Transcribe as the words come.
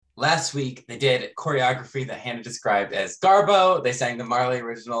last week they did choreography that Hannah described as Garbo. They sang the Marley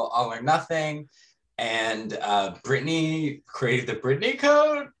original All or Nothing. And Brittany created the Brittany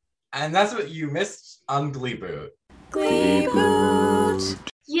Code. And that's what you missed on Glee Boot. Glee Boot!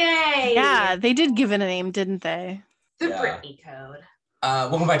 Yay! Yeah, they did give it a name, didn't they? The Brittany Code.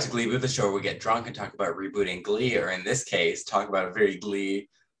 Welcome back to Glee Boot, the show where we get drunk and talk about rebooting Glee, or in this case, talk about a very Glee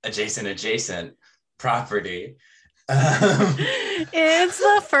adjacent property. It's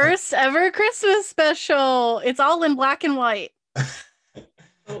the first ever Christmas special. It's all in black and white.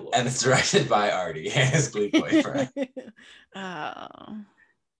 And it's directed by Artie, Hannah's Glee boyfriend. Oh.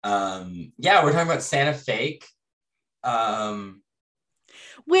 Yeah, we're talking about Santa Fake.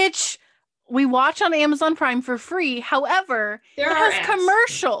 Which we watch on Amazon Prime for free. However, it has ads.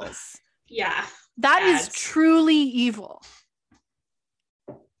 Commercials. Yeah. That ads. is truly evil.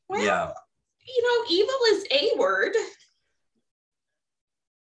 Well, Yeah. you know, evil is a word.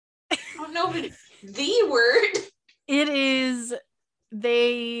 I don't know if it's the word. It is,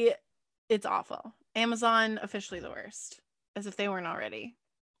 it's awful. Amazon officially the worst, as if they weren't already.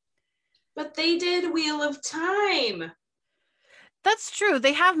 But they did Wheel of Time. That's true.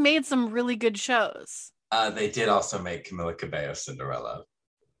 They have made some really good shows. They did also make Camila Cabello Cinderella.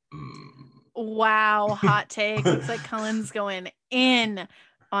 Wow, hot take. Looks like Cullen's going in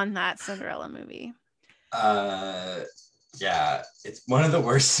on that Cinderella movie. Yeah, it's one of the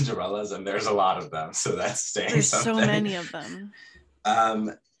worst Cinderellas, and there's a lot of them, so that's saying There's something. so many of them.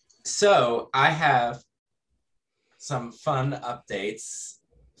 So I have some fun updates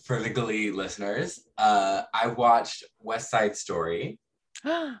for the Glee listeners. I watched West Side Story.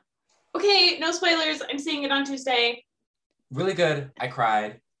 Okay, no spoilers. I'm seeing it on Tuesday. Really good. I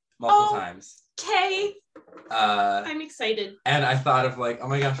cried multiple times. Okay. I'm excited. And I thought of like, oh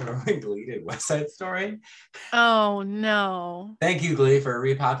my gosh, remember when Glee did West Side Story? Oh no. Thank you, Glee, for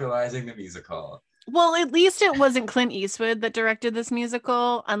repopularizing the musical. Well, at least it wasn't Clint Eastwood that directed this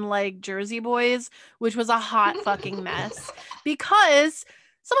musical, unlike Jersey Boys, which was a hot fucking mess. Because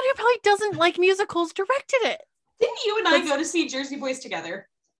someone who probably doesn't like musicals directed it. Didn't you and I go to see Jersey Boys together?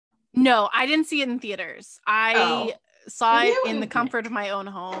 No, I didn't see it in theaters. I saw Maybe it I in the wouldn't. comfort of my own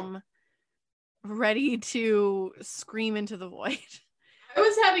home, ready to scream into the void. I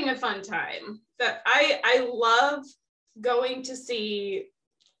was having a fun time. That I love going to see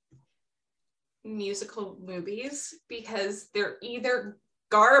musical movies because they're either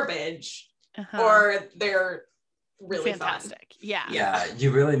garbage or they're really fantastic. fun. Yeah.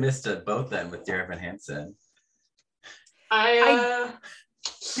 You really missed it both then with Dear Evan Hansen. I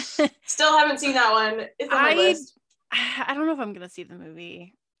still haven't seen that one. It's on my list. I don't know if I'm gonna see the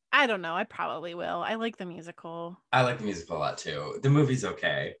movie. I don't know. I probably will. I like the musical. I like the musical a lot too. The movie's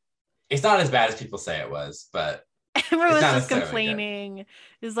okay. It's not as bad as people say it was, but Everyone's not just necessarily complaining.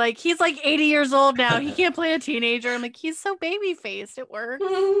 Is like, he's like 80 years old now. He can't play a teenager. I'm like, he's so baby faced. It works.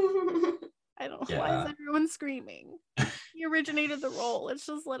 I don't know. Why is everyone screaming? He originated the role. Let's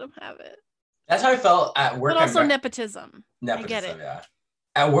just let him have it. that's how I felt at work. But also nepotism. Nepotism, I get it. Yeah.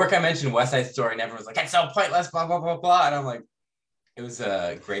 At work, I mentioned West Side Story, and everyone was like, "It's so pointless." Blah blah blah blah. And I'm like, it was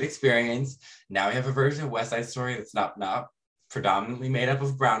a great experience. Now we have a version of West Side Story that's not predominantly made up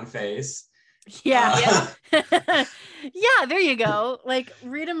of brown face. Yeah. Yeah, there you go. Like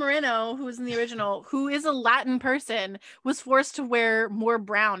Rita Moreno, who was in the original, who is a Latin person, was forced to wear more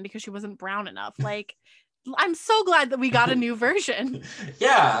brown because she wasn't brown enough. Like, I'm so glad that we got a new version.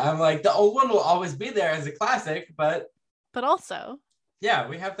 Yeah, I'm like, the old one will always be there as a classic, but also, yeah,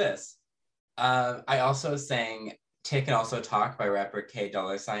 we have this. I also sang Tick and Also Talk by rapper K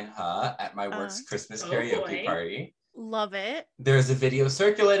 $Ha at my work's Christmas karaoke party. Love it. There's a video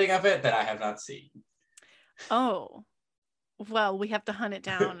circulating of it that I have not seen. Oh, well, we have to hunt it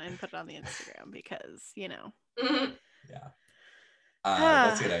down and put it on the Instagram because, you know. Yeah.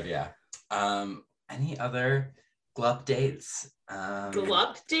 That's a good idea. Any other glup dates?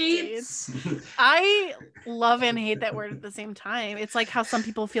 Glup dates? I love and hate that word at the same time. It's like how some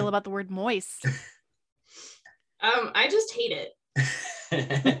people feel about the word moist. I just hate it.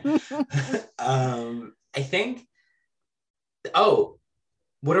 I think. Oh,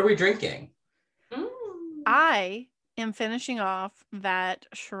 what are we drinking? I am finishing off that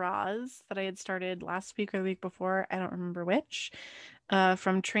Shiraz that I had started last week or the week before. I don't remember which.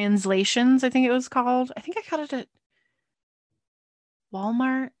 From Translations, I think it was called. I think I got it at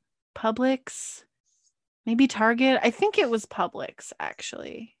Walmart, Publix, maybe Target. I think it was Publix,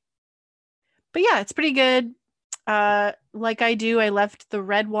 actually. But yeah, it's pretty good. Like I do, I left the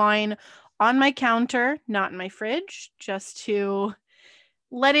red wine on my counter, not in my fridge, just to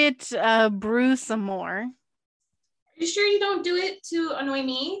let it brew some more. Are you sure you don't do it to annoy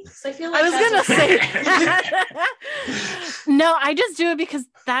me? Because I feel like I was that's gonna what- say that. No, I just do it because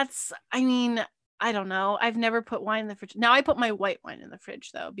that's, I mean, I don't know. I've never put wine in the fridge. Now I put my white wine in the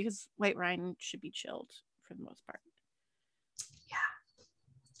fridge though, because white wine should be chilled for the most part. Yeah.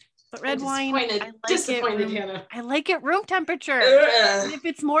 But red wine, Disappointed, Hannah. I like it room temperature. And Ugh. if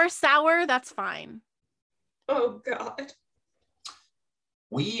it's more sour, that's fine. Oh God.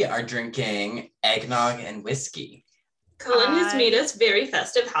 We are drinking eggnog and whiskey. Cullen has made us very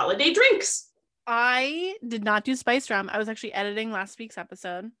festive holiday drinks. I did not do spice rum. I was actually editing last week's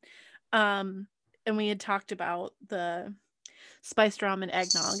episode. And we had talked about the spiced rum and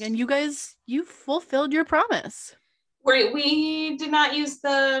eggnog, and you fulfilled your promise. We did not use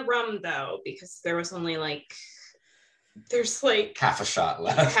the rum though, because there was only there's Half a shot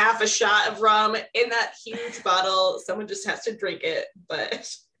left. half a shot of rum in that huge bottle. Someone just has to drink it,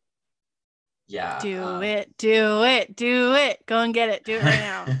 but Yeah. Do it. Go and get it. Do it right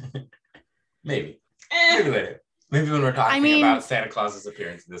now. Maybe. Maybe later. Maybe when we're talking about Santa Claus's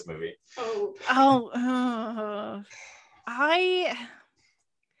appearance in this movie.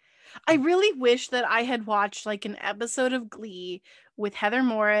 I really wish that I had watched like an episode of Glee with Heather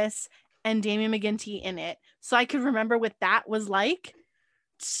Morris and Damien McGinty in it, so I could remember what that was like.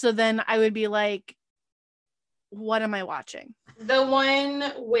 So then I would be like, what am I watching? the one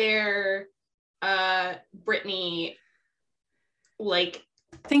where Brittany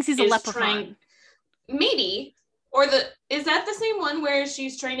Thinks he's a is leprechaun. maybe, or is that the same one where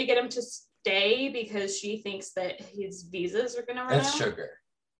she's trying to get him to stay because she thinks that his visas are gonna run That's out? Sugar.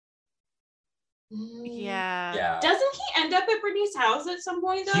 Yeah. Yeah. Doesn't he end up at Brittany's house at some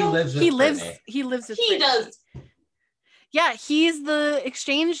point though? He lives with He lives Brittany. with He Brittany. does. Yeah, he's the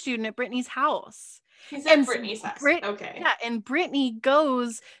exchange student at Brittany's house. He's at And Brittany's house. Brit- Okay. Yeah, and Brittany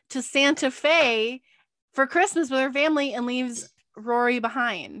goes to Santa Fe for Christmas with her family and leaves Rory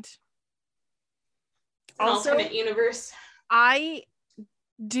behind. An Also, alternate universe. I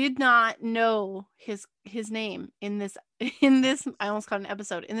did not know his name in this I almost called it an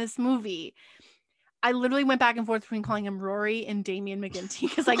episode in this movie. I literally went back and forth between calling him Rory and Damien McGinty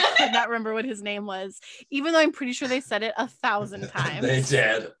because I could not remember what his name was, even though I'm pretty sure they said it 1,000 times. They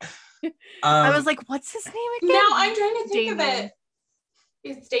did. I was like, what's his name again? Now I'm trying to think of Damien. it.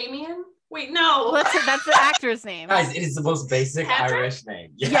 It's Damien? Wait, no. Well, that's the actor's name. guys, it is the most basic Patrick? Irish name.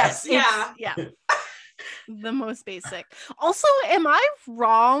 Yes, Yeah. yeah. The most basic. Also, am I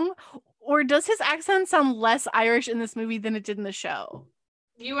wrong, or does his accent sound less Irish in this movie than it did in the show?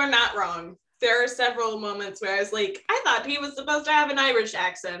 You are not wrong. There are several moments where I was like, I thought he was supposed to have an Irish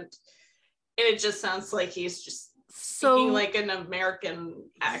accent. And it just sounds like he's just speaking like an American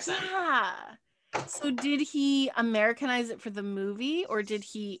accent. Yeah. So did he Americanize it for the movie, or did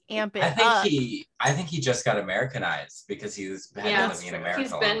he amp it I up? think he just got Americanized because he was been Yeah, living in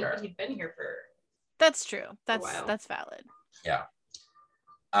America longer. he'd been here for That's true. while. That's valid. Yeah.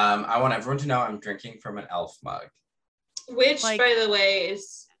 I want everyone to know I'm drinking from an elf mug. which, Like, by the way,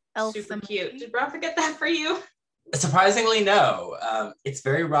 is Elf super the cute. movie? Did Rafa get that for you? Surprisingly, no. It's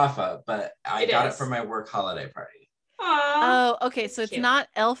very Rafa, but I got it is. for my work holiday party. Aww. Oh, okay. So it's Cute. not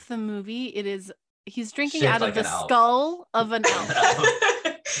Elf the movie. It is he's drinking Shaped out of like the an elf. skull of an elf.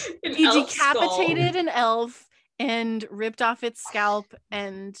 An He elf decapitated skull. an elf and ripped off its scalp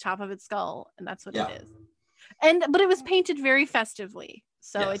and top of its skull, and that's what Yeah. it is. But it was painted very festively,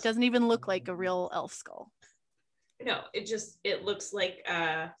 so Yes. it doesn't even look like a real elf skull. No, it looks like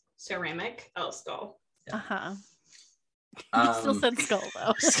a ceramic elf skull. You still said skull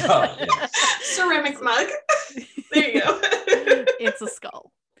though. Skull, yeah. Ceramic mug. There you go. It's a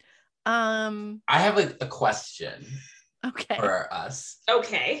skull. I have a question Okay. for us.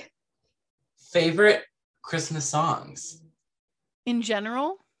 Okay. Favorite Christmas songs? In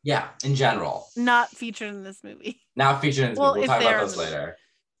general, Yeah, in general. not featured in this movie. Not featured in this Well, movie. We'll if talk they're about in those the- later.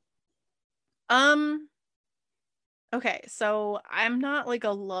 Okay, so I'm not like a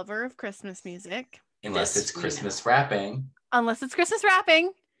lover of Christmas music Unless This it's we Christmas rapping. unless it's Christmas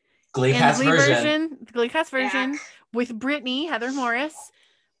rapping. Glee And cast the Glee version. the Glee cast version with Brittany, Heather Morris.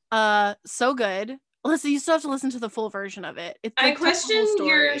 So good. Listen, you still have to listen to the full version of it. It's I like tells the whole question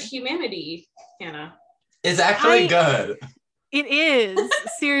your story. humanity, Hannah. It's actually I- good. It is.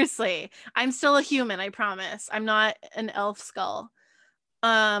 Seriously. I'm still a human, I promise. I'm not an elf skull.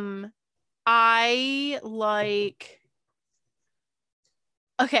 I like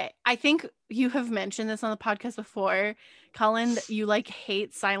Okay, I think you have mentioned this on the podcast before, Colin, that you like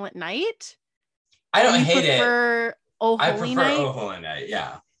hate Silent Night. I don't You hate it. prefer Oh I Holy prefer Night. Oh Holy Night.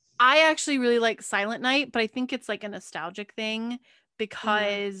 Yeah. I actually really like Silent Night, but I think it's like a nostalgic thing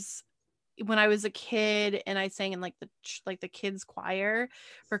because when I was a kid and I sang in like the kids choir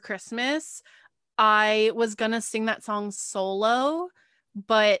for Christmas, I was gonna sing that song solo,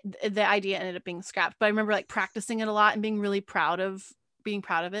 but the idea ended up being scrapped. But I remember like practicing it a lot and being really proud of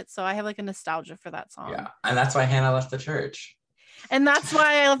it. So I have like a nostalgia for that song. Yeah, and that's why Hannah left the church. And that's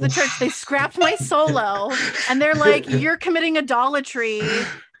why I left the church. They scrapped my solo and they're like, you're committing idolatry.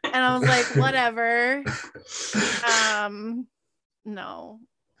 And I was like, whatever. No.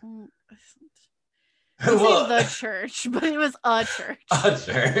 Well, the church, but it was a church. A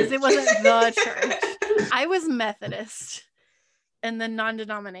church. It wasn't the church. I was Methodist and then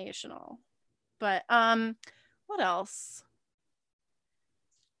non-denominational. But what else?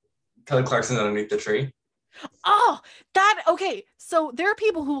 Kelly Clarkson Underneath the Tree. Oh, okay. So there are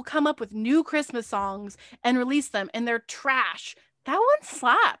people who will come up with new Christmas songs and release them, and they're trash. That one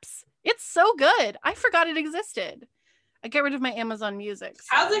slaps. It's so good. I forgot it existed. I get rid of my Amazon Music. So.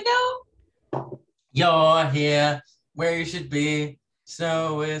 How's it go? You're here where you should be.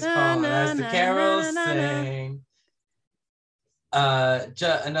 Snow is falling as the carols sing.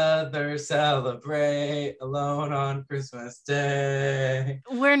 Another celebrate alone on Christmas Day.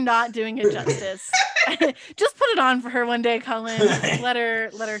 We're not doing it justice. Just put it on for her one day, Colin. Let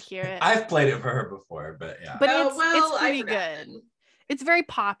her hear it. I've played it for her before, but yeah. But it's pretty good. It's very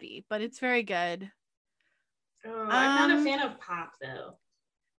poppy, but it's very good. Oh, I'm not a fan of pop though.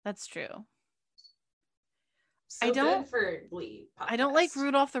 That's true. So I don't for Glee podcast. I don't like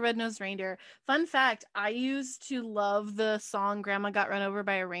Rudolph the Red-Nosed Reindeer. Fun fact, I used to love the song Grandma Got Run Over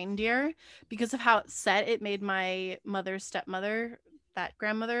by a Reindeer because of how upset it made my mother's stepmother, that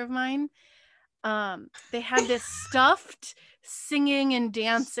grandmother of mine. They had this stuffed singing and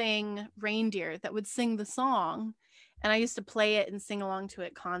dancing reindeer that would sing the song, and I used to play it and sing along to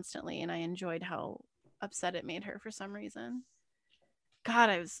it constantly, and I enjoyed how upset it made her for some reason. God,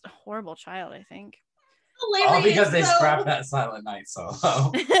 I was a horrible child, I think. Hilarious, all because they scrapped that Silent Night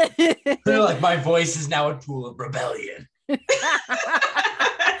solo. They're like, my voice is now a tool of rebellion.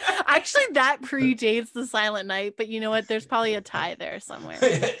 Actually, that predates the Silent Night, but you know what? There's probably a tie there somewhere.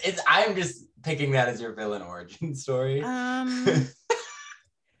 I'm just picking that as your villain origin story.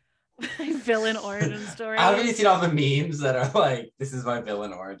 Villain origin story. Haven't you seen all the memes that are like, this is my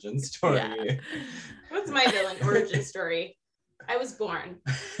villain origin story? Yeah. What's my villain origin story? I was born.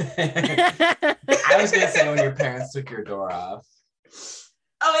 I was gonna say when your parents took your door off.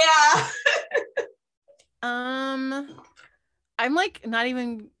 Oh yeah. I'm like not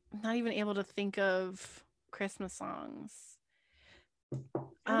even able to think of Christmas songs.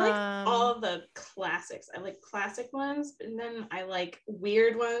 I like all the classics. I like classic ones, and then I like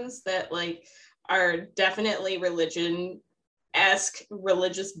weird ones that like are definitely religious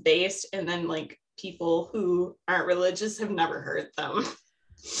based, and then like people who aren't religious have never heard them.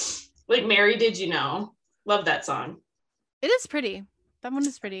 Like Mary, Did You Know? Love that song. It is pretty. That one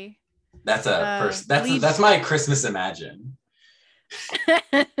is pretty. That's that's my Christmas Imagine. You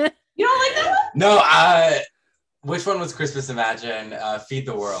don't like that one? No, which one was Christmas Imagine? Feed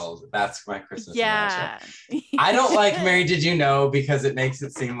the World. That's my Christmas Imagine. I don't like Mary Did You Know because it makes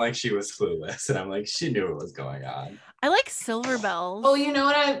it seem like she was clueless, and I'm like, she knew what was going on. I like Silver Bells. Oh, you know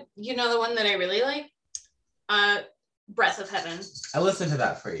the one that I really like? Breath of Heaven. I listened to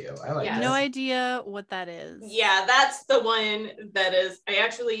that for you. I like it. No idea what that is. Yeah, that's the one that is. I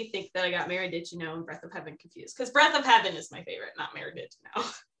actually think that I got Mary Did You Know and Breath of Heaven confused because Breath of Heaven is my favorite, not Mary Did You Know.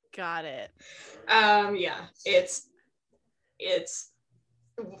 Got it. Yeah, it's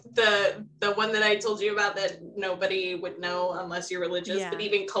the one that I told you about that nobody would know unless you're religious, but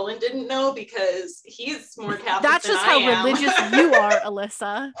even Cullen didn't know because he's more Catholic. That's just how religious you are,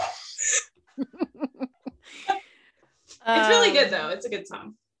 Alyssa. It's really good though. It's a good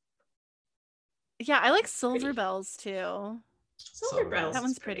song. Yeah, I like Silver Bells too. Silver Bells. That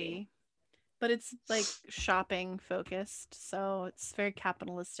one's pretty. But it's like shopping focused, so it's very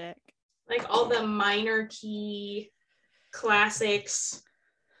capitalistic. Like all the minor key classics.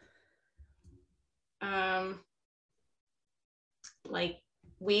 Like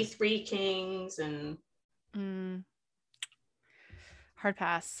We Three Kings and hard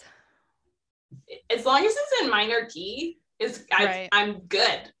pass. As long as it's in minor key, I'm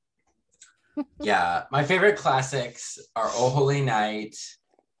good. Yeah, my favorite classics are Oh Holy Night.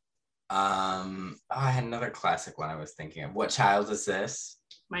 I had another classic one I was thinking of. What Child Is This?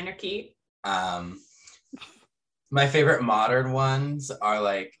 Minor key. My favorite modern ones are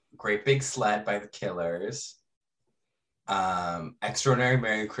like Great Big Sled by the Killers, Extraordinary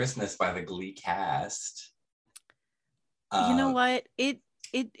Merry Christmas by the Glee cast. You know what? It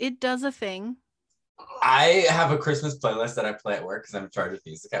does a thing. I have a Christmas playlist that I play at work because I'm in charge of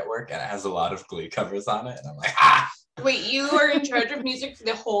music at work, and it has a lot of Glee covers on it. And I'm like, ah! Wait, you are in charge of music for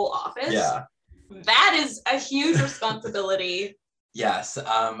the whole office? Yeah. That is a huge responsibility. Yes.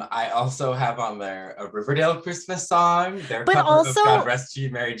 I also have on there a Riverdale Christmas song. Their But cover also- of God Rest Ye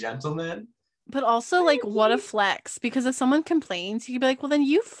Merry Gentlemen. But also, like, what a flex. Because if someone complains, you could be like, well, then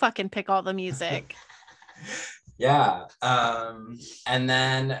you fucking pick all the music. Yeah. And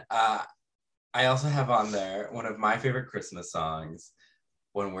then I also have on there one of my favorite Christmas songs,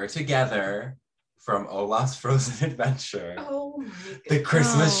 When We're Together, from Olaf's Frozen Adventure. Oh my god. The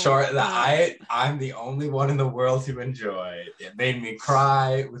Christmas Oh, short that God. I'm the only one in the world who enjoyed. It made me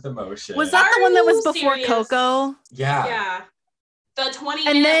cry with emotion. Was that Are the one that was you before serious? Coco? Yeah. Yeah. The 20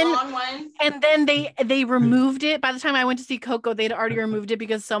 And minute then- long one. And then they removed it. By the time I went to see Coco, they'd already removed it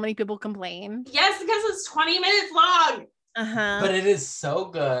because so many people complained. Yes, because it's 20 minutes long. Uh-huh. But it is so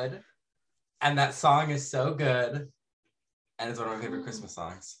good. And that song is so good. And it's one of my favorite Christmas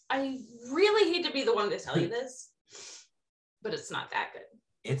songs. I really hate to be the one to tell you this, but it's not that good.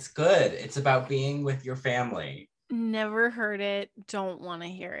 It's good. It's about being with your family. Never heard it. Don't want to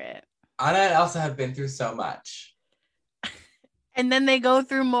hear it. Anna and Elsa have been through so much. And then they go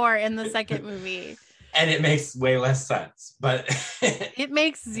through more in the second movie. And it makes way less sense. But It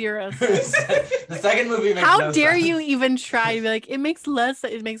makes zero sense. the second movie makes How no dare sense. you even try to be like, it makes less,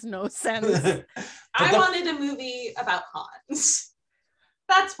 it makes no sense. I the- wanted a movie about Hans.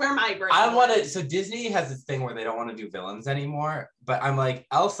 That's where my brain I want to. went. So Disney has this thing where they don't want to do villains anymore. But I'm like,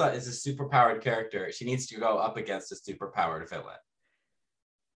 Elsa is a superpowered character. She needs to go up against a superpowered villain.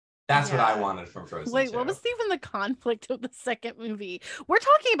 That's what I Yeah. wanted from Frozen. Wait, 2. what was even the conflict of the second movie? We're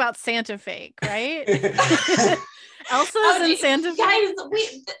talking about Santa Fake, right? Elsa's in Santa Fake. Guys,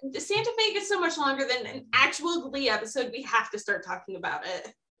 the Santa Fake is so much longer than an actual Glee episode. We have to start talking about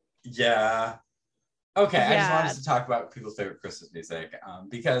it. Yeah. Okay, I just Yeah. wanted to talk about people's favorite Christmas music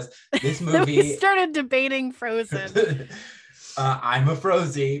because this Then movie. we started debating Frozen. I'm a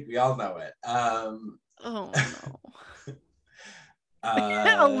Frozy. We all know it. Oh no.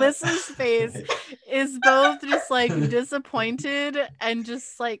 uh, Alyssa's face is both just like disappointed and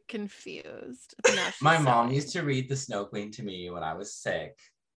just like confused. Now she's My mom sewing. used to read The Snow Queen to me when I was sick.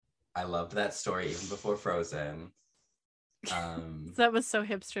 I loved that story even before Frozen. That was so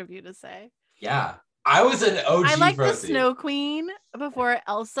hipster of you to say. Yeah, I was an OG I like the Frozy. Snow Queen before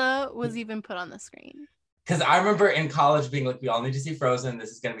Elsa was even put on the screen. Because I remember in college being like, we all need to see Frozen.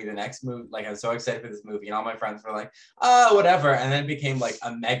 This is going to be the next movie. Like, I'm so excited for this movie. And all my friends were like, oh, whatever. And then it became like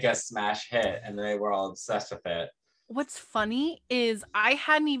a mega smash hit. And they were all obsessed with it. What's funny is I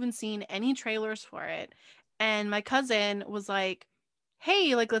hadn't even seen any trailers for it. And my cousin was like,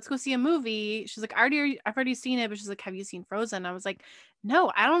 hey, like, let's go see a movie. She's like, I've already seen it. But she's like, have you seen Frozen? I was like,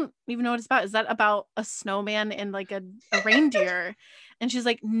 no, I don't even know what it's about. Is that about a snowman and like a reindeer? And she's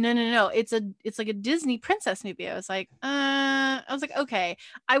like, no. It's like a Disney princess movie. I was like, okay.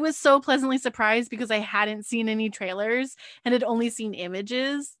 I was so pleasantly surprised because I hadn't seen any trailers and had only seen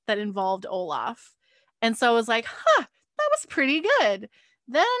images that involved Olaf. And so I was like, that was pretty good.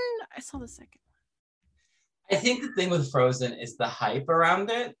 Then I saw the second. I think the thing with Frozen is the hype around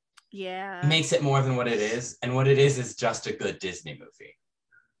it Yeah. makes it more than what it is. And what it is just a good Disney movie.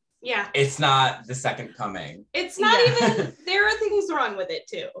 Yeah. It's not The Second Coming. It's not Yeah. even, there are things wrong with it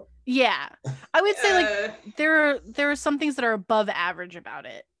too. Yeah. I would say like Uh, there are some things that are above average about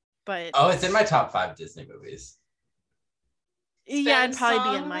it. But Oh, it's in my top 5 Disney movies. yeah, it'd Sven's probably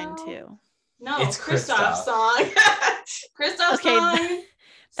be in song, mine though? too. no, It's Kristoff's Kristoff. song. Kristoff's Okay, song.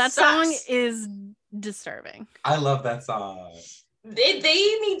 That sucks. song is disturbing. I love that song. They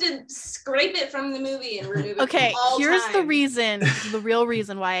need to scrape it from the movie and remove it. Okay, from all here's the time. the real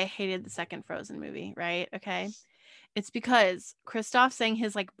reason why I hated the second Frozen movie, right? Okay. It's because Kristoff sang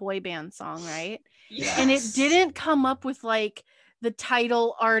his like boy band song, right? Yes. And it didn't come up with like the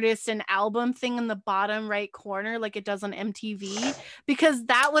title artist and album thing in the bottom right corner like it does on MTV because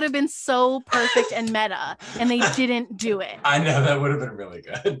that would have been so perfect and meta and they didn't do it. I know that would have been really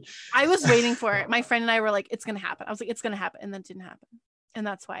good. I was waiting for it. My friend and I were like, it's gonna happen. I was like, it's gonna happen, and then it didn't happen. And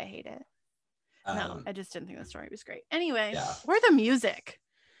that's why I hate it. No, Um, I just didn't think the story was great. Anyway, Yeah. where's the music?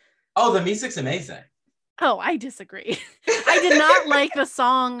 Oh, the music's amazing. Oh, I disagree. I did not like the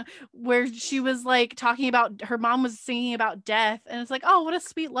song where she was like talking about her mom was singing about death, and it's like, oh, what a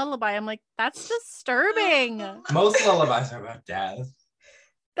sweet lullaby. I'm like, that's disturbing. Most lullabies are about death.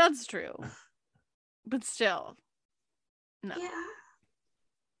 That's true, but still, no. Yeah.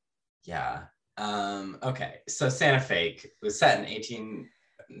 Yeah. Okay. So Santa Fake was set in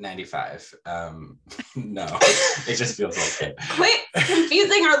 95. No, it just feels like it. Quit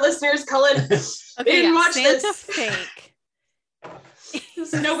confusing our listeners, Cullen. Okay, Didn't watch Santa this. Fake.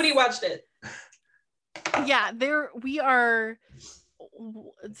 Nobody watched it. Yeah, we are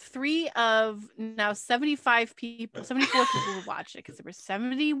 3 of now 74 people who watched it because there were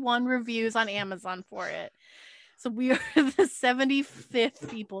 71 reviews on Amazon for it. So we are the 75th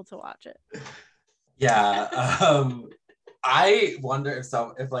people to watch it. Yeah. I wonder if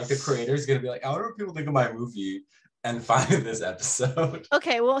like the creator is gonna be like, I wonder what people think of my movie and find this episode.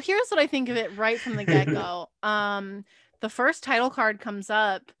 Okay, well, here's what I think of it right from the get-go. The first title card comes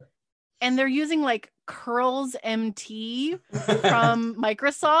up and they're using like Curls MT from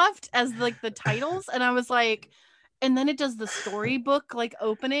Microsoft as like the titles, and I was like, and then it does the storybook like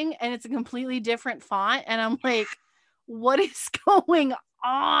opening and it's a completely different font, and I'm like, what is going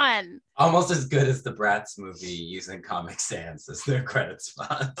on? Almost as good as the Bratz movie using Comic Sans as their credits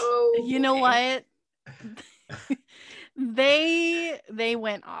font. Oh, You know what? they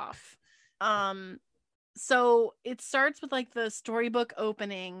went off. So it starts with like the storybook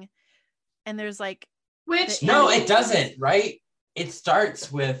opening, and there's like Which No, it doesn't, right? It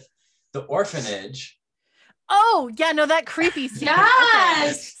starts with the orphanage. Oh yeah, no, that creepy scene. Yes.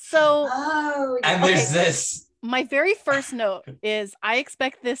 Okay. So And there's this. my very first note is I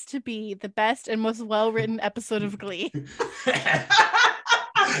expect this to be the best and most well-written episode of Glee.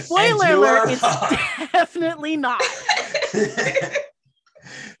 Spoiler alert, it's definitely not.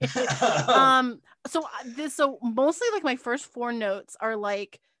 So mostly like my first 4 notes are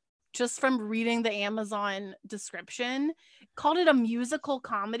like just from reading the Amazon description. Called it a musical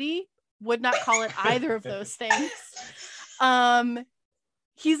comedy. Would not call it either of those things.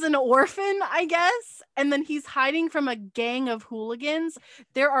 He's an orphan, I guess, and then he's hiding from a gang of hooligans.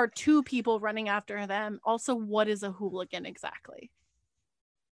 There are 2 people running after them. Also, what is a hooligan exactly?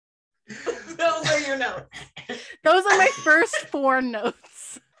 Those are your notes. Those are my first 4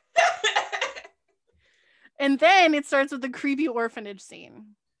 notes. And then it starts with the creepy orphanage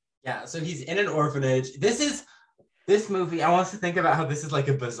scene. Yeah, so he's in an orphanage. This movie, I want us to think about how this is like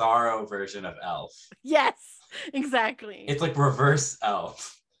a bizarro version of Elf. Yes, exactly. It's like reverse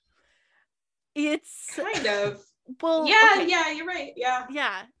Elf. It's Kind of. well, Yeah, okay. yeah, you're right. Yeah.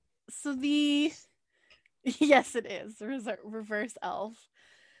 Yeah. So yes, it is reverse Elf.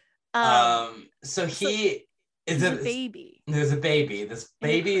 So he is a baby. There's a baby. This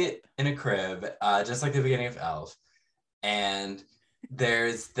baby in a crib, just like the beginning of Elf, and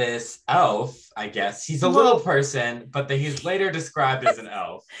there's this elf, I guess. He's a little person, but he's later described as an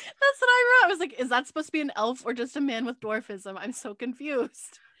elf. That's what I wrote. I was like, is that supposed to be an elf or just a man with dwarfism? I'm so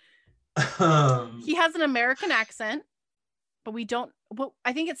confused. He has an American accent, but we don't. Well,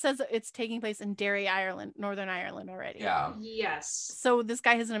 I think it says it's taking place in Derry, Ireland, Northern Ireland already. Yeah. Yes. So this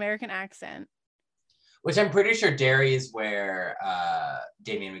guy has an American accent. Which I'm pretty sure Derry is where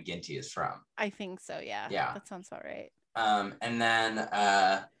Damien McGinty is from. I think so, yeah. Yeah. That sounds about right. And then,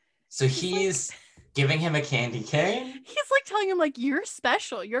 so he's giving him a candy cane. He's like telling him, like, you're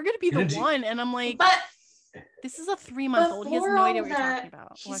special. You're going to be the one. And I'm like, but this is a 3-month-old. He has no idea what you're talking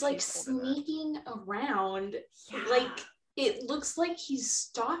about. He's like sneaking around. Yeah. Like, it looks like he's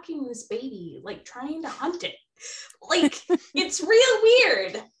stalking this baby, like trying to hunt it. Like, it's real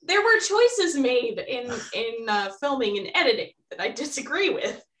weird. There were choices made in filming and editing that I disagree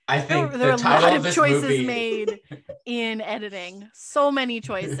with. I think there are a lot of choices movie... made in editing. So many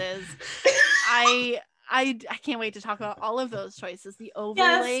choices. I can't wait to talk about all of those choices. The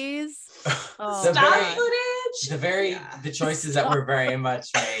overlays. Yes. Stock footage. The choices that were very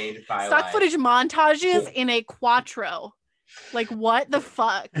much made by stock footage montages in a quattro. Like, what the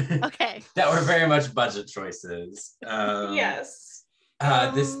fuck? Okay. That were very much budget choices. Yes.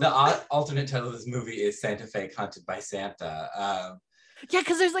 The alternate title of this movie is Santa Fe Hunted by Santa. Yeah,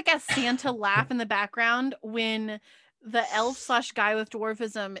 because there's like a Santa laugh in the background when the elf / guy with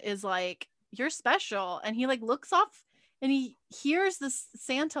dwarfism is like, you're special. And he like looks off and he hears this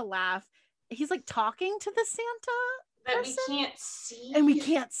Santa laugh. He's like talking to the Santa that we can't see. And we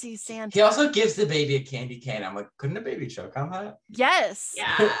can't see Santa. He also gives the baby a candy cane. I'm like, couldn't a baby choke on that? Yes.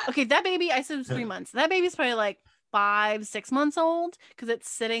 Yeah. Okay, that baby, I said it was 3 months. That baby's probably like 5-6 months old because it's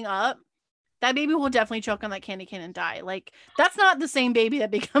sitting up. That baby will definitely choke on that candy cane and die. Like, that's not the same baby that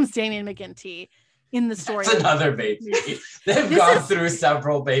becomes Damien McGinty in the story. That's another baby. They've gone through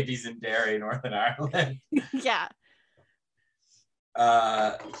several babies in Derry, Northern Ireland. Yeah.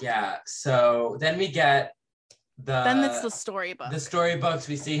 Yeah. So then we get Then it's the storybook. The storybooks,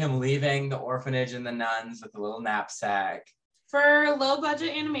 we see him leaving the orphanage and the nuns with a little knapsack. For low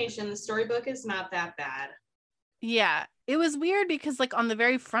budget animation, the storybook is not that bad. Yeah, it was weird because like on the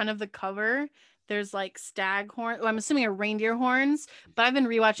very front of the cover, there's like stag horn. Well, I'm assuming are reindeer horns, but I've been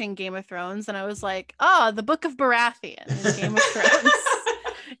rewatching Game of Thrones and I was like, oh, the Book of Baratheon in Game of Thrones.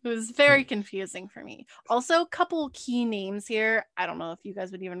 It was very confusing for me. Also, a couple key names here. I don't know if you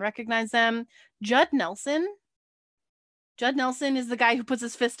guys would even recognize them. Judd Nelson. Judd Nelson is the guy who puts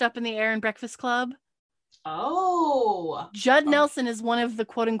his fist up in the air in Breakfast Club. Oh. Judd Nelson is one of the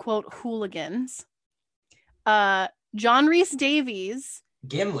quote unquote hooligans. John Rhys Davies.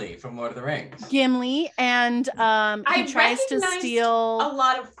 Gimli from Lord of the Rings. Gimli, and he tries to steal a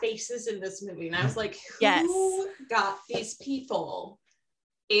lot of faces in this movie, and I was like, who got these people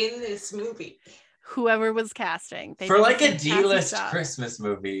in this movie? Whoever was casting. For like a D-list Christmas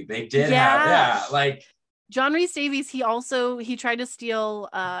movie, they did have, like John Rhys Davies. He tried to steal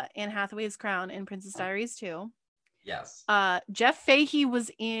Anne Hathaway's crown in Princess Diaries too. Yes. Jeff Fahey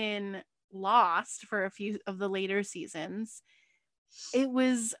was in Lost for a few of the later seasons. I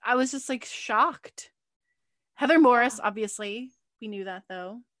was just like shocked. Heather Morris, obviously. We knew that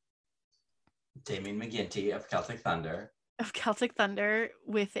though. Damien McGinty of Celtic Thunder.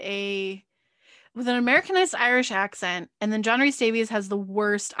 With an Americanized Irish accent. And then John Rhys Davies has the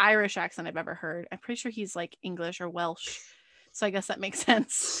worst Irish accent I've ever heard. I'm pretty sure he's like English or Welsh. So I guess that makes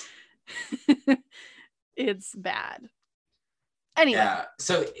sense. It's bad. Anyway. Yeah.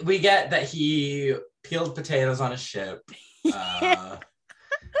 So we get that he peeled potatoes on a ship.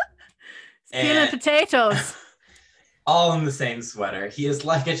 Peeling potatoes. All in the same sweater. He is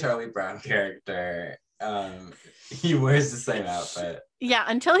like a Charlie Brown character. He wears the same outfit. Yeah,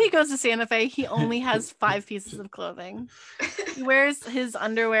 until he goes to Santa Fe, he only has 5 pieces of clothing. He wears his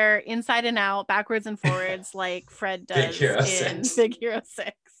underwear inside and out, backwards and forwards, like Fred does in Big Hero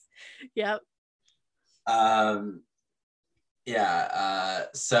 6. Yep. Yeah.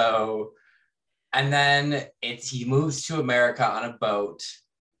 So, and then he moves to America on a boat.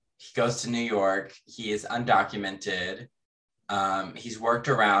 He goes to New York. He is undocumented. He's worked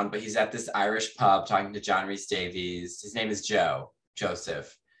around, but he's at this Irish pub talking to John Rhys Davies. His name is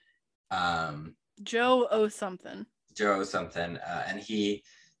Joseph. Joe O something. And he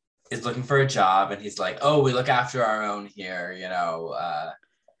is looking for a job, and he's like, oh, we look after our own here, you know.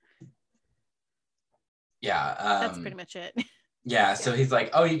 That's pretty much it. Yeah, so he's like,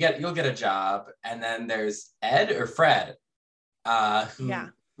 oh, you'll get a job. And then there's Ed or Fred, who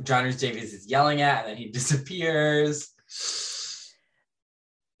John Rhys Davies is yelling at, and then he disappears.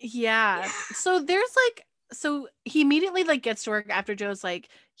 Yeah. So he immediately like gets to work after Joe's like,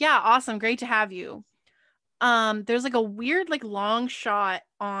 yeah, awesome, great to have you. There's like a weird like long shot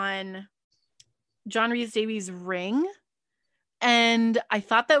on John Rhys Davies' ring. And I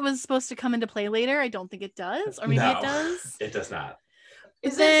thought that was supposed to come into play later. I don't think it does. Or maybe it does. It does not.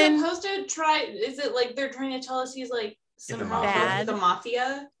 Is it supposed to is it like they're trying to tell us he's like somehow bad? The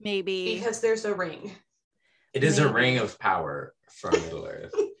mafia? Maybe. Because there's a ring. It is a ring of power from Middle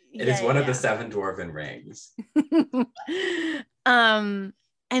Earth. It is one of the 7 dwarven rings. And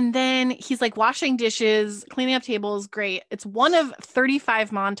then he's like washing dishes, cleaning up tables. Great. It's one of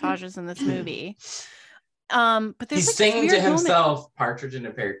 35 montages in this movie. But there's he's singing to himself Partridge in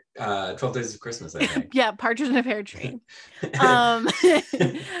a Pear 12 Days of Christmas, I think. Yeah, Partridge in a Pear Tree.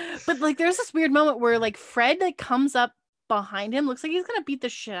 But like there's this weird moment where like Fred like comes up behind him, looks like he's gonna beat the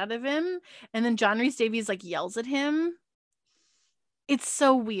shit out of him, and then John Rhys Davies like yells at him. It's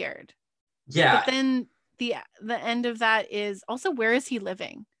so weird. Yeah. But then the end of that is also, where is he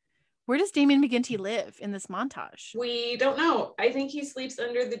living? Where does Damien McGinty live in this montage? We don't know. I think he sleeps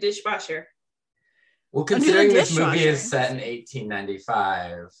under the dishwasher. Well, considering this movie is set in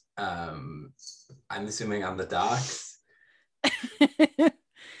 1895, I'm assuming on the docks.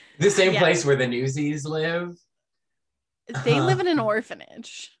 The same place where the Newsies live. They live in an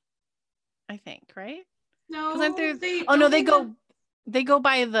orphanage, I think, right? No, they go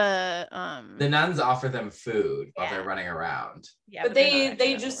by the nuns offer them food while they're running around. Yeah, but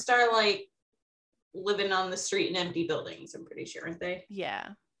they just start like living on the street in empty buildings, I'm pretty sure, aren't they? Yeah.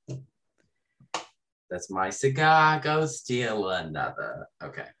 That's my cigar, go steal another.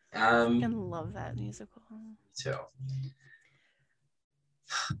 Okay. I love that musical. Me too.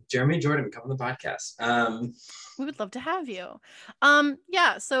 Jeremy Jordan, come on the podcast. We would love to have you.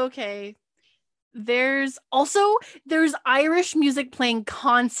 Yeah, so okay. There's Irish music playing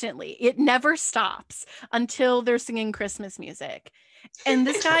constantly. It never stops until they're singing Christmas music. And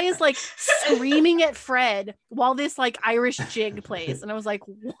this guy is like screaming at Fred while this like Irish jig plays. And I was like,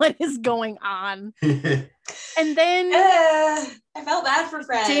 what is going on? And then I felt bad for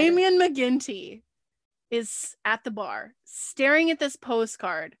Fred. Damien McGinty is at the bar staring at this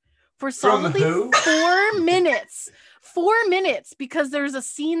postcard for solidly who? 4 minutes. 4 minutes, because there's a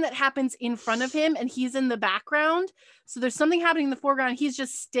scene that happens in front of him and he's in the background. So there's something happening in the foreground. He's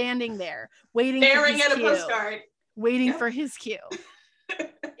just standing there waiting Staring for his at a cue. postcard. Waiting Yep. for his cue.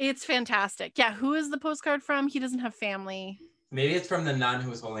 It's fantastic. Yeah, who is the postcard from? He doesn't have family. Maybe it's from the nun who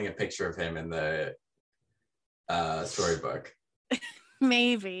was holding a picture of him in the storybook.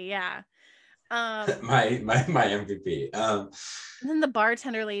 Maybe, yeah. My MVP. And then the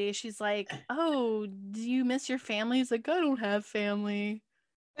bartender lady, she's like, "Oh, do you miss your family?" He's like, "I don't have family."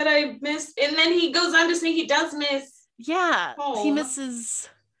 But I miss, and then he goes on to say he does miss. Yeah, he Aw. misses,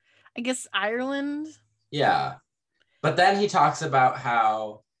 I guess, Ireland. Yeah. But then he talks about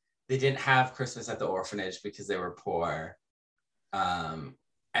how they didn't have Christmas at the orphanage because they were poor. And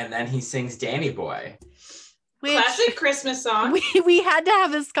then he sings Danny Boy. Which Classic Christmas song. we had to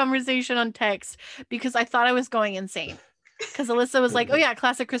have this conversation on text because I thought I was going insane. Because Alyssa was like, "Oh yeah,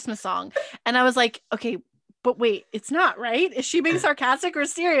 classic Christmas song," and I was like, "Okay, but wait, it's not, right? Is she being sarcastic or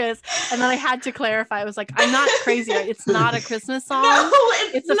serious?" And then I had to clarify. I was like, "I'm not crazy. Right? It's not a Christmas song. No,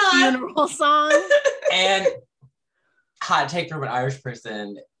 It's a not. funeral song." And hot take from an Irish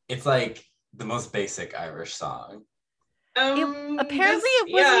person, it's like the most basic Irish song. Apparently,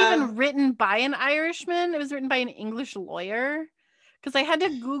 it wasn't even written by an Irishman. It was written by an English lawyer. Because I had to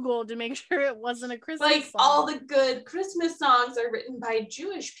Google to make sure it wasn't a Christmas like song. all the good Christmas songs are written by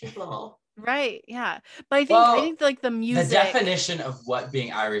Jewish people. Right, yeah. But I Well, think like the music. The definition of what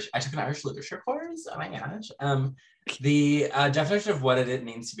being Irish, I took an Irish literature course. Oh my gosh. The definition of what it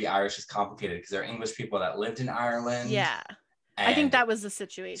means to be Irish is complicated because there are English people that lived in Ireland. Yeah. I think that was the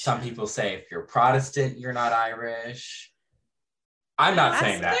situation. Some people say if you're Protestant, you're not Irish. I'm not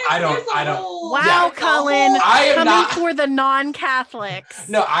saying that. I don't. Wow, Yeah. Cullen. I am coming not for the non-Catholics.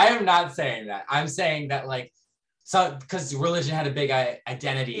 No, I am not saying that. I'm saying that like, so because religion had a big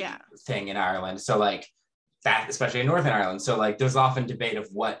identity thing in Ireland. So like that, especially in Northern Ireland. So like there's often debate of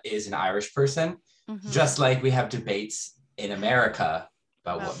what is an Irish person, just like we have debates in America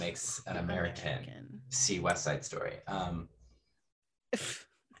about what makes an American. See West Side Story.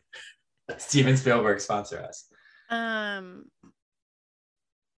 Steven Spielberg, sponsor us.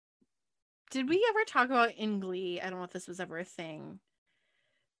 Did we ever talk about in Glee? I don't know if this was ever a thing.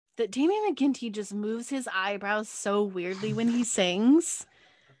 That Damien McGinty just moves his eyebrows so weirdly when he sings.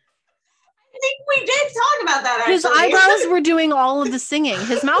 I think we did talk about that, actually. His eyebrows were doing all of the singing.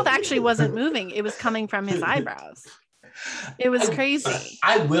 His mouth actually wasn't moving. It was coming from his eyebrows. It was crazy.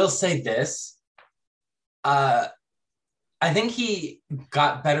 I will say this. I think he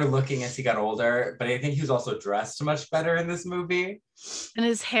got better looking as he got older, but I think he was also dressed much better in this movie. And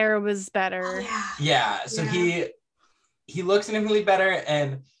his hair was better. Oh, yeah. So he looks significantly better,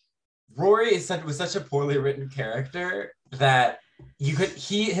 and Rory was such a poorly written character that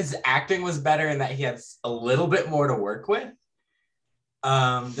his acting was better in that he had a little bit more to work with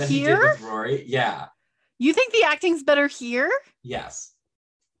than he did with Rory. Yeah. You think the acting's better here? Yes.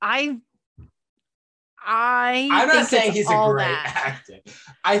 I'm not saying he's a great actor.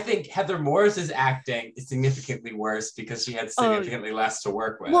 I think Heather Morris's acting is significantly worse because she had significantly less to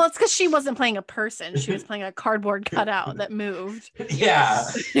work with. Well, it's because she wasn't playing a person; she was playing a cardboard cutout that moved. Yeah.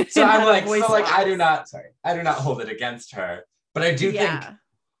 So I'm like, I do not hold it against her, but I do think.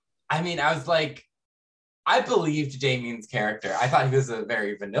 I mean, I was like, I believed Damien's character. I thought he was a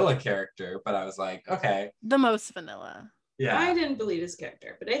very vanilla character, but I was like, okay, the most vanilla. Yeah. I didn't believe his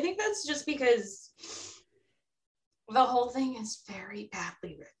character, but I think that's just because the whole thing is very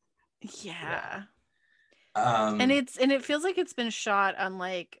badly written. Yeah. And it feels like it's been shot on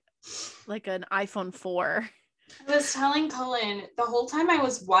like an iPhone 4. I was telling Cullen the whole time I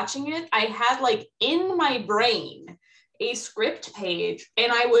was watching it, I had like in my brain a script page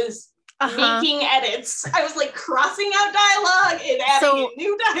and I was making edits. I was like crossing out dialogue and adding in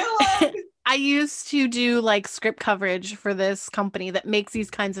new dialogue. I used to do like script coverage for this company that makes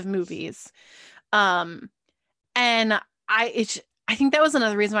these kinds of movies. And I think that was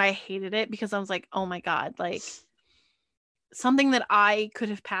another reason why I hated it, because I was like, oh my God, like something that I could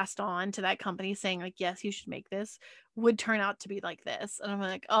have passed on to that company saying like, yes, you should make this, would turn out to be like this. And I'm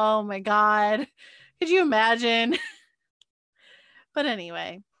like, oh my God, could you imagine? But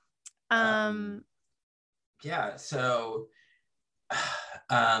anyway. Yeah, so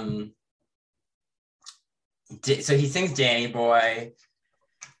so he sings Danny Boy,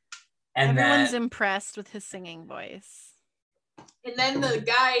 and everyone's impressed with his singing voice. And then the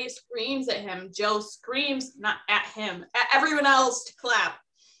guy screams at him. Joe screams, not at him, at everyone else to clap.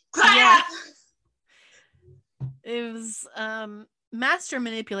 Clap! Yeah. It was master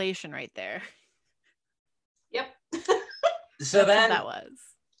manipulation right there. Yep. So then that was.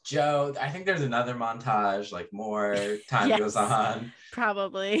 Joe, I think there's another montage, like more time Yes. goes on.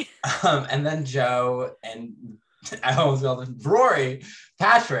 Probably. And then Joe and I almost called him Rory,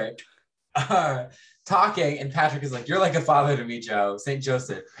 Patrick are talking, and Patrick is like, "You're like a father to me, Joe. Saint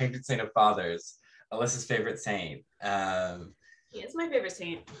Joseph, patron saint of fathers, Alyssa's favorite saint." He is my favorite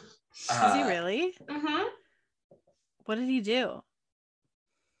saint. Is he really? Mm-hmm. What did he do?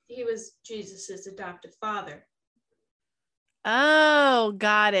 He was Jesus's adoptive father. Oh,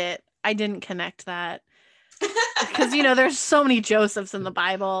 got it. I didn't connect that. Because, there's so many Josephs in the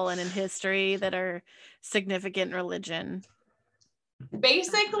Bible and in history that are significant in religion.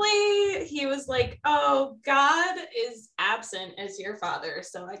 Basically, he was like, "Oh, God is absent as your father,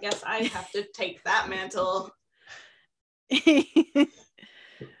 so I guess I have to take that mantle."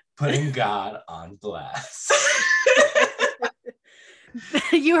 Putting God on blast.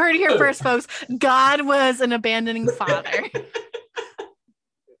 You heard it here first, folks. God was an abandoning father.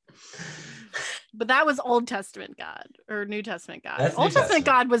 But that was Old Testament God or New Testament God. That's Old New Testament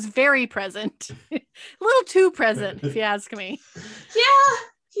God was very present. A little too present, if you ask me. Yeah,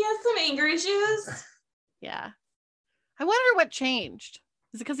 he has some anger issues. Yeah. I wonder what changed.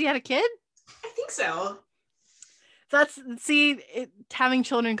 Is it because he had a kid? I think so. Having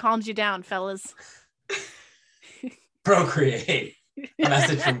children calms you down, fellas. Procreate. A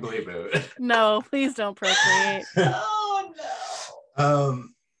message from Glee Boot. No, please don't procreate. Oh no.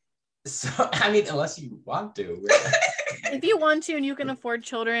 So I mean, unless you want to. If you want to and you can afford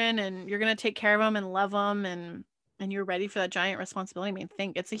children and you're going to take care of them and love them and you're ready for that giant responsibility, I mean,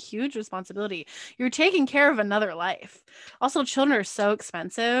 it's a huge responsibility. You're taking care of another life. Also, children are so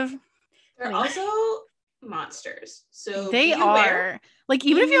expensive. They're also monsters. So they are. Like,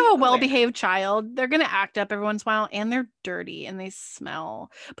 even if you have a well-behaved child, they're going to act up every once in a while, and they're dirty and they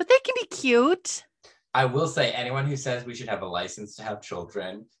smell. But they can be cute. I will say, anyone who says we should have a license to have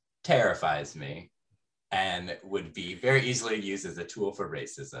children terrifies me and would be very easily used as a tool for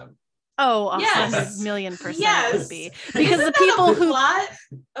racism. Oh, 100,000,000% would be. Because the people who plot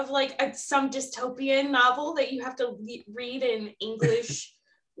of like some dystopian novel that you have to read in English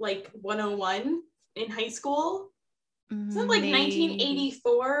like 101 in high school. Isn't like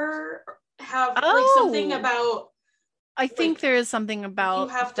 1984 have like something about I think there is something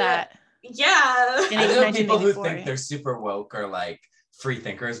about that. Yeah. I know people who think they're super woke or like free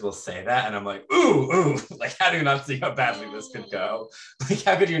thinkers will say that, and I'm like, ooh, like, how do you not see how badly this could go? Like,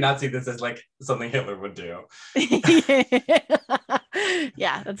 how could you not see this as like something Hitler would do?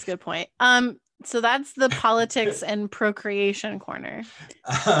 Yeah, that's a good point. So that's the politics and procreation corner.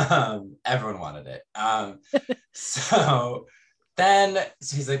 Everyone wanted it. So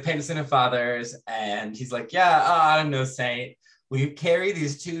he's like, patron saint of fathers, and he's like, yeah, I don't know, saint. Will you carry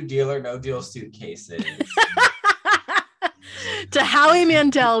these 2 Deal or No Deal suitcases to Howie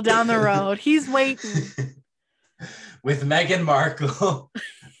Mandel down the road? He's waiting. With Meghan Markle.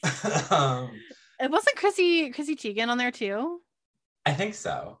 It wasn't Chrissy Teigen on there too? I think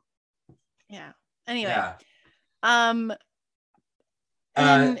so. Yeah. Anyway. Yeah.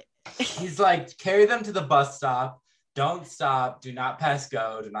 He's like, carry them to the bus stop. Don't stop. Do not pass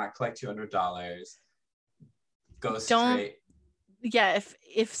go. Do not collect $200. Go straight. Yeah,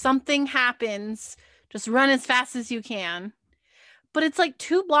 if something happens, just run as fast as you can. But it's like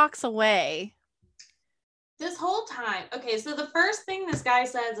 2 blocks away. This whole time. Okay, so the first thing this guy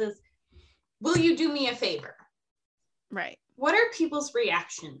says is, will you do me a favor? Right. What are people's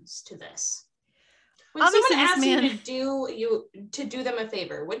reactions to this? When Obviously, someone asks you to do them a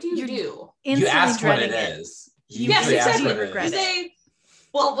favor, what do you do? You ask what it is. Yes, exactly. You say,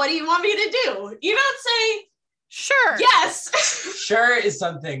 well, what do you want me to do? You don't say, sure. Yes. Sure is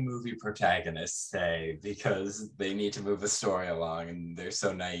something movie protagonists say because they need to move the story along and they're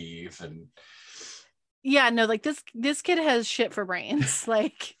so naive and yeah, no, like this kid has shit for brains.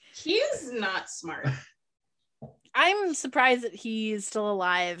 Like, he's not smart. I'm surprised that he's still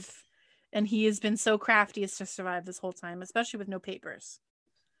alive and he has been so crafty as to survive this whole time, especially with no papers.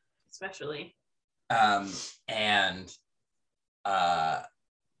 Especially. So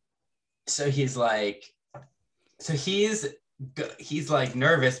he's like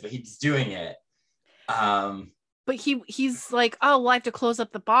nervous, but he's doing it. But he's like, oh, well, I have to close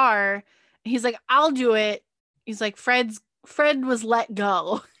up the bar. He's like, I'll do it. He's like, Fred was let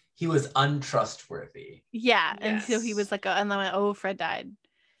go. He was untrustworthy. Yeah, and so he was like, and then I went, oh, Fred died.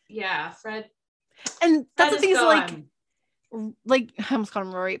 Yeah, Fred. And that's the thing is like I almost called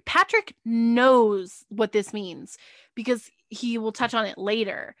him Rory. Patrick knows what this means because he will touch on it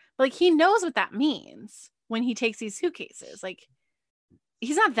later. But like, he knows what that means when he takes these suitcases. Like,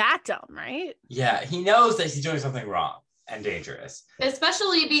 he's not that dumb, right? Yeah, he knows that he's doing something wrong. and dangerous.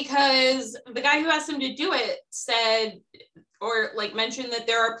 Especially because the guy who asked him to do it said, or like mentioned that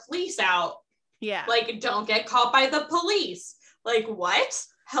there are police out. Yeah. Like, don't get caught by the police. Like, what?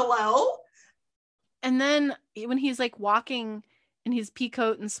 Hello? And then when he's like walking in his pea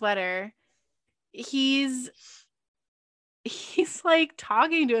coat and sweater, he's like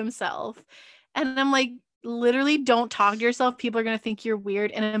talking to himself. And I'm like, literally, don't talk to yourself. People are going to think you're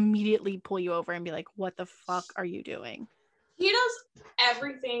weird and immediately pull you over and be like, what the fuck are you doing? He does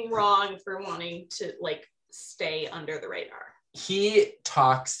everything wrong for wanting to like stay under the radar. He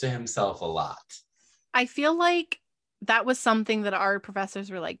talks to himself a lot. I feel like that was something that our professors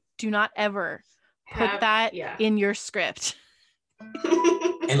were like, do not ever put that in your script.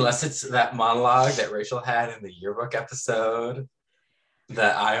 Unless it's that monologue that Rachel had in the yearbook episode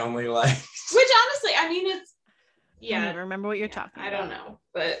that I only liked. Which honestly, I mean, it's, I don't even remember what you're talking about. I don't know.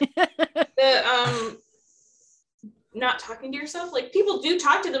 But the, not talking to yourself, like people do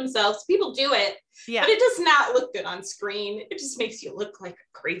talk to themselves, people do it, but it does not look good on screen. It just makes you look like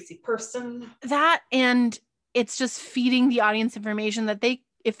a crazy person. That, and it's just feeding the audience information that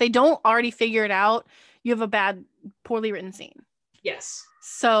if they don't already figure it out, you have a poorly written scene. Yes.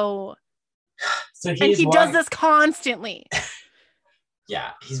 So and he does this constantly.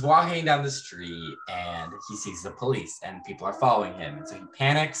 Yeah, he's walking down the street and he sees the police and people are following him, and so he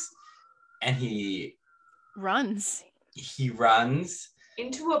panics and he runs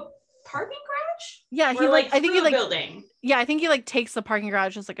into a parking garage. Yeah, he like I think he like building. Yeah, I think he like takes the parking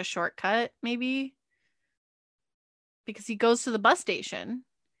garage as like a shortcut, maybe, because he goes to the bus station.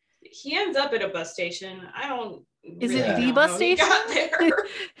 He ends up at a bus station. I don't. Is it the bus station? Got there.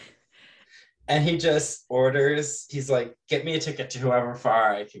 And he just orders. He's like, "Get me a ticket to however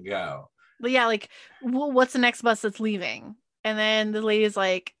far I can go." But yeah, like, what's the next bus that's leaving? And then the lady's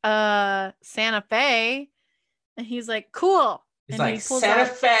like, Santa Fe. And he's like, cool. He's and like, Santa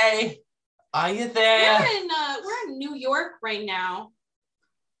Fe, are you there? We're in New York right now.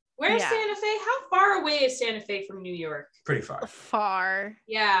 Where's Santa Fe? How far away is Santa Fe from New York? Pretty far. Far.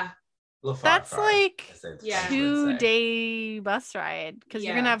 Yeah. That's like 2-day bus ride, because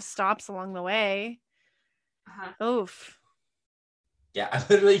you're gonna have stops along the way. Oof. Yeah,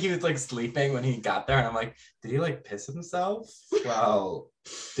 literally he was like sleeping when he got there, and I'm like, did he like piss himself? Well,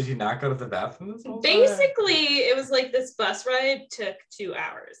 did he not go to the bathroom this whole Basically, it was like this bus ride took 2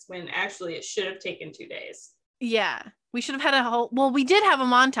 hours when actually it should have taken 2 days. Yeah. We should have had we did have a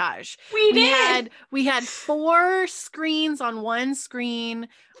montage. We had 4 screens on one screen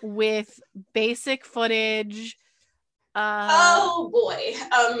with basic footage. Oh boy.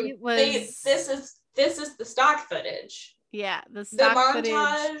 This is the stock footage. Yeah, the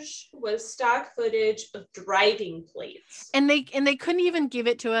montage was stock footage of driving plates. And they couldn't even give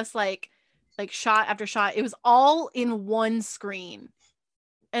it to us like shot after shot. It was all in one screen.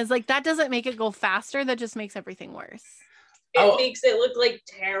 And it's like, that doesn't make it go faster, that just makes everything worse. It makes it look like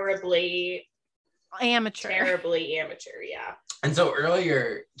terribly amateur, yeah. And so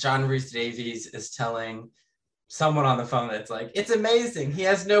earlier, John Rhys Davies is telling someone on the phone that's like, it's amazing. He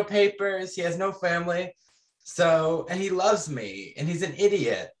has no papers, he has no family. So, and he loves me, and he's an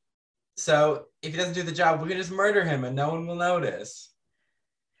idiot. So if he doesn't do the job, we can just murder him and no one will notice.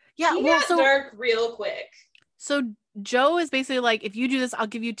 Yeah, he got dark real quick. So Joe is basically like, if you do this, I'll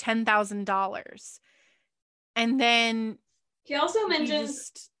give you $10,000. And then he also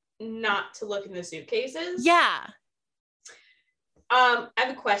mentions not to look in the suitcases. Yeah. I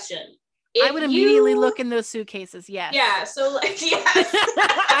have a question. I would immediately look in those suitcases. Yes. Yeah. So like, yes.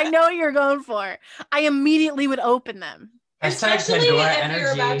 I know what you're going for. I immediately would open them. Especially if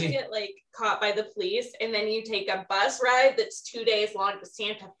you're about to get like caught by the police and then you take a bus ride that's 2 days long to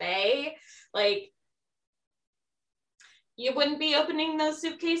Santa Fe. Like, you wouldn't be opening those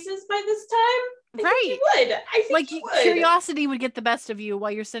suitcases by this time. I think you would. I think you would. Curiosity would get the best of you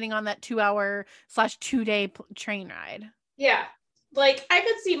while you're sitting on that 2-hour/2-day train ride. Yeah. Like, I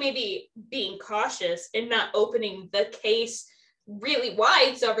could see maybe being cautious and not opening the case really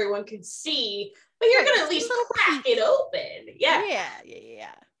wide so everyone could see, but you're going to at least crack it open. Yeah.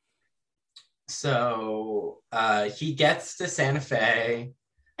 Yeah. So he gets to Santa Fe.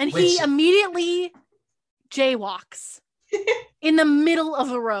 And he immediately jaywalks in the middle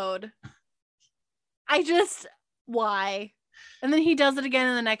of a road. Why? And then he does it again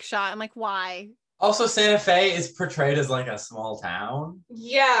in the next shot. I'm like, why? Also, Santa Fe is portrayed as like a small town.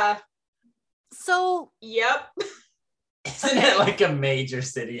 Yeah. So. Yep. Isn't it like a major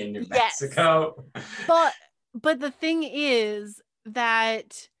city in New Mexico? But the thing is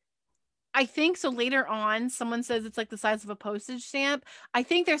that I think so. Later on, someone says it's like the size of a postage stamp. I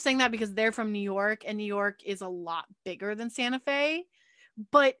think they're saying that because they're from New York, and New York is a lot bigger than Santa Fe.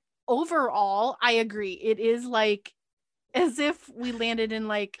 But overall, I agree. It is like as if we landed in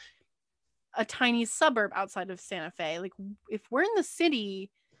like a tiny suburb outside of Santa Fe. Like if we're in the city,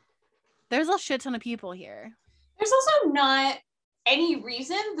 there's a shit ton of people here. There's also not any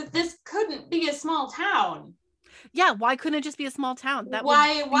reason that this couldn't be a small town. Yeah, why couldn't it just be a small town? That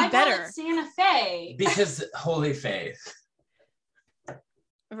why would be better. Call it Santa Fe? Because Holy Faith.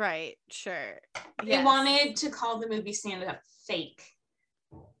 Right, sure. They wanted to call the movie Santa Fake.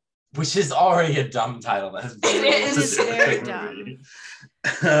 Which is already a dumb title. That's it is very dumb.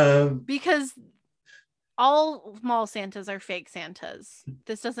 Because all mall Santas are fake Santas.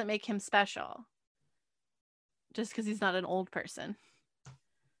 This doesn't make him special. Just because he's not an old person.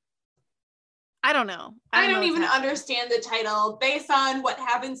 I don't know. I don't even understand the title. Based on what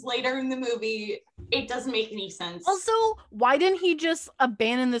happens later in the movie, it doesn't make any sense. Also, why didn't he just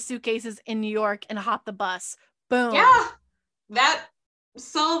abandon the suitcases in New York and hop the bus? Boom. Yeah, that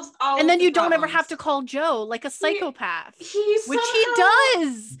solves all. And then you don't problems. ever have to call Joe like a psychopath, which he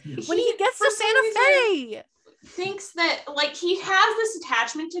does when he gets to Santa Fe. Thinks that like he has this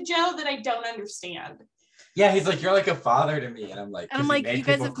attachment to Joe that I don't understand. Yeah, he's like, you're like a father to me, and I'm like, you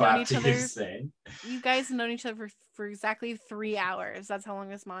guys have known each other. You guys have known each other for exactly 3 hours. That's how long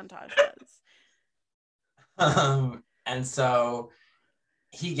this montage was. And so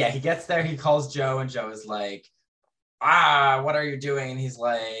he gets there. He calls Joe, and Joe is like, what are you doing? And he's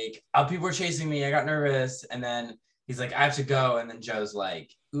like, people were chasing me. I got nervous, and then he's like, I have to go. And then Joe's like,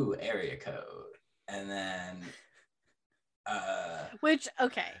 ooh, area code, and then. Which,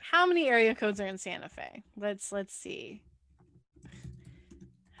 okay, how many area codes are in Santa Fe? Let's see.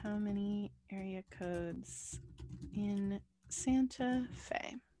 How many area codes in Santa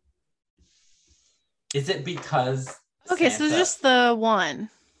Fe? Is it because okay, so it's just the one.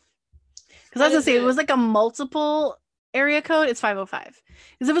 Because I was gonna say it was like a multiple area code, it's 505.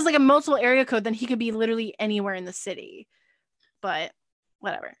 Because if it was like a multiple area code, then he could be literally anywhere in the city. But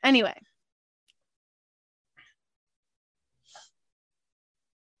whatever. Anyway.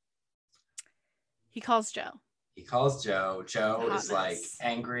 He calls Joe. Joe is like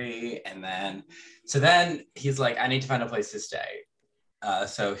angry, and then he's like, I need to find a place to stay.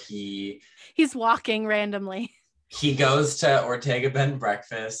 So he's walking randomly. He goes to Ortega Bed and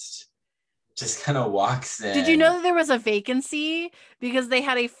Breakfast, just kind of walks in. Did you know that there was a vacancy? Because they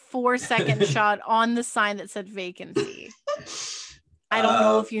had a 4-second shot on the sign that said vacancy. I don't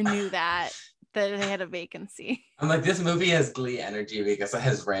know if you knew that they had a vacancy. I'm like, this movie has Glee energy because it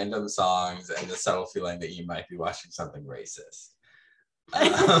has random songs and the subtle feeling that you might be watching something racist.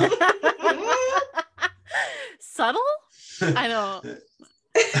 Subtle? I don't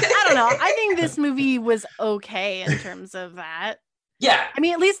know. I think this movie was okay in terms of that. Yeah. I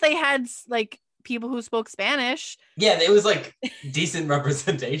mean, at least they had like people who spoke Spanish. Yeah, it was like decent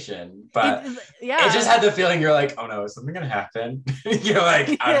representation, but it just had the feeling you're like, oh no, is something gonna happen? You're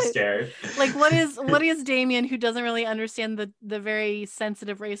like, I'm scared. Like, what is Damien, who doesn't really understand the very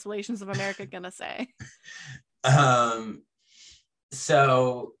sensitive race relations of America, gonna say?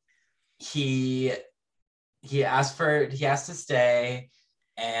 So he has to stay,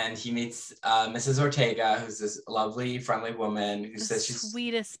 and he meets Mrs. Ortega, who's this lovely, friendly woman who says she's the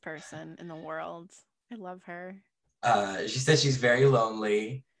sweetest person in the world. I love her. She says she's very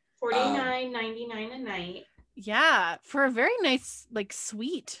lonely. $49.99 a night. Yeah, for a very nice, like,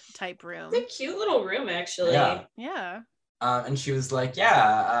 suite type room. It's a cute little room, actually. Yeah. And she was like,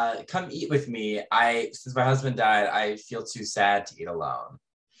 come eat with me. Since my husband died, I feel too sad to eat alone.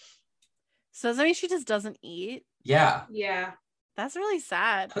 So does that mean she just doesn't eat? Yeah. Yeah. That's really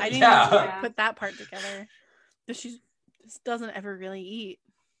sad. I didn't put that part together. But she just doesn't ever really eat.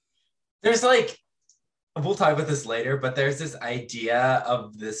 There's like, we'll talk about this later, but there's this idea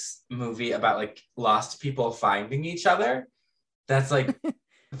of this movie about like lost people finding each other. That's like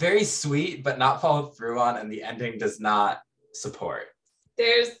very sweet, but not followed through on, and the ending does not support.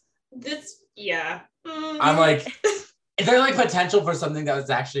 There's this, yeah. I'm like, there's like potential for something that was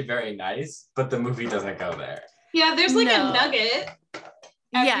actually very nice, but the movie doesn't go there. Yeah, there's like a nugget.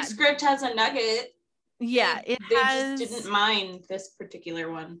 Every script has a nugget. Yeah, they just didn't mind this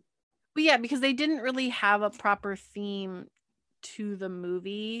particular one. But yeah, because they didn't really have a proper theme to the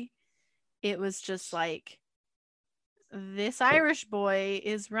movie. It was just like, this Irish boy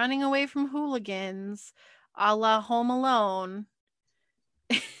is running away from hooligans, a la Home Alone.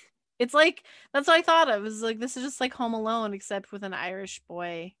 It's like, that's what I thought of. It was like, this is just like Home Alone, except with an Irish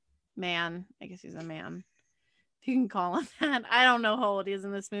boy. Man. I guess he's a man. If you can call him that. I don't know how old he is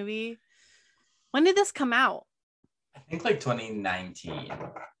in this movie. When did this come out? I think like 2019.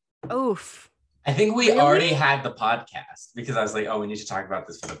 Oof. I think we Really? already had the podcast because I was like, oh, we need to talk about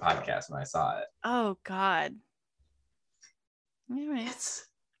this for the podcast when I saw it. Oh God. All right. It's,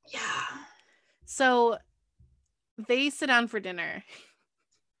 yeah. So they sit down for dinner.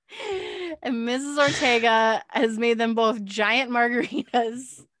 And Mrs. Ortega has made them both giant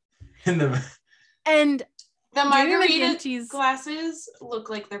margaritas. And And The Jamie margarita McGinty's- glasses look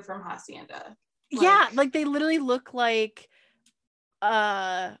like they're from Hacienda. yeah, like they literally look like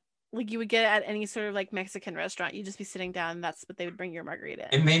you would get at any sort of like Mexican restaurant. You'd just be sitting down and that's what they would bring your margarita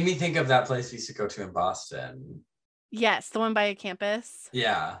it in. made me think of that place we used to go to in Boston. Yes, the one by campus.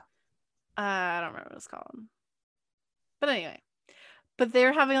 Yeah. I don't remember what it's called. But anyway. But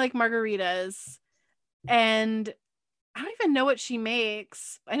they're having like margaritas. And I don't even know what she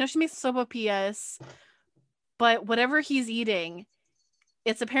makes. I know she makes sopapillas. But whatever he's eating,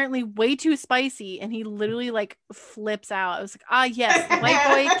 it's apparently way too spicy. And he literally like flips out. I was like, yes, the white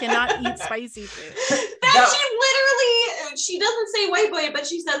boy cannot eat spicy food. She doesn't say white boy, but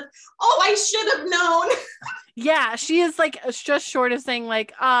she says, oh, I should have known. Yeah, she is like just short of saying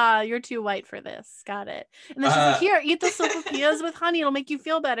like, you're too white for this. Got it. And then she's like, here, eat the sopapillas with honey. It'll make you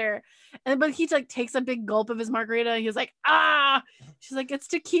feel better. But he like takes a big gulp of his margarita. And he's like, She's like, it's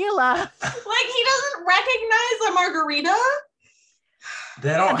tequila. Like he doesn't recognize a margarita.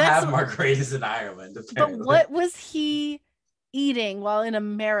 They don't have margaritas in Ireland, apparently. But what was he eating while in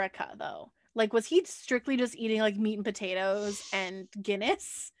America, though? Like, was he strictly just eating like meat and potatoes and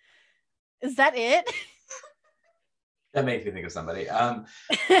Guinness? Is that it? That makes me think of somebody. Oh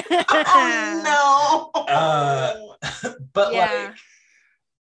no. But yeah.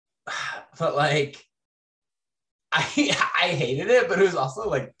 I hated it, but it was also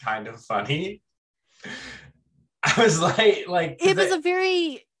like kind of funny. I was like it was a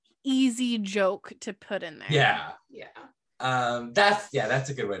very easy joke to put in there. Yeah. That's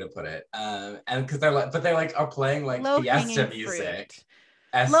a good way to put it. And because they're are playing like fiesta music.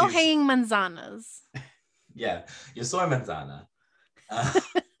 Low hanging manzanas. Yeah, yo soy manzana. I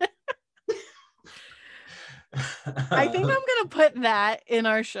think I'm gonna put that in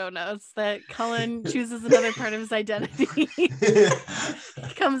our show notes that Cullen chooses another part of his identity. He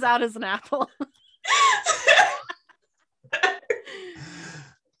comes out as an apple.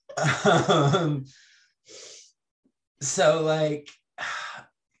 So like,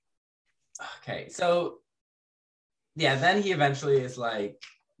 okay, so yeah, then he eventually is like,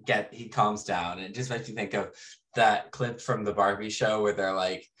 he calms down, and it just makes you think of that clip from the Barbie show where they're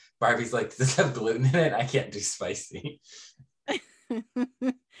like, Barbie's like, does this have gluten in it? I can't do spicy.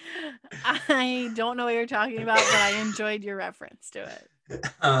 I don't know what you're talking about, but I enjoyed your reference to it.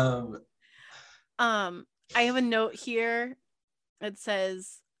 I have a note here. It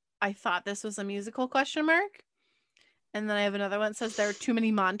says, I thought this was a musical ? And then I have another one that says there are too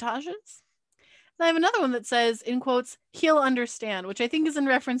many montages. And I have another one that says, in quotes, he'll understand, which I think is in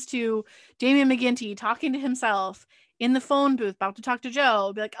reference to Damian McGinty talking to himself in the phone booth, about to talk to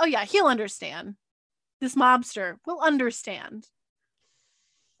Joe. Be like, oh yeah, he'll understand. This mobster will understand.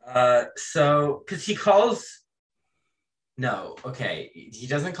 So, because he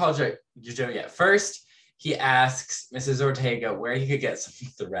doesn't call Joe yet. First, he asks Mrs. Ortega where he could get some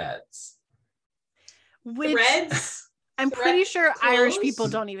threads. Which Threads? I'm pretty sure clothes? Irish people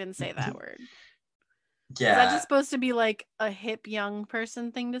don't even say that word. Yeah. Is that just supposed to be like a hip young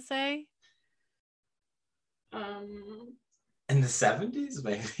person thing to say? In the 70s,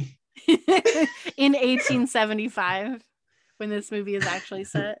 maybe. In 1875, when this movie is actually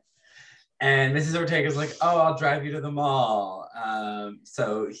set. And Mrs. Ortega's like, oh, I'll drive you to the mall.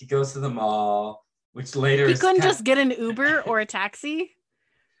 So he goes to the mall, which later he couldn't just get an Uber or a taxi.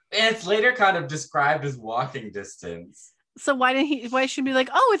 And it's later kind of described as walking distance. So why should he be like,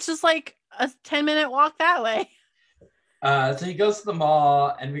 oh, it's just like a 10-minute walk that way? So he goes to the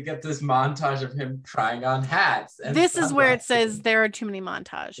mall, and we get this montage of him trying on hats. This is where it says there are too many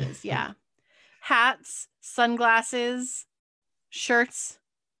montages. Yeah. Hats, sunglasses, shirts.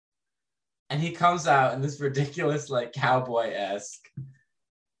 And he comes out in this ridiculous, like, cowboy-esque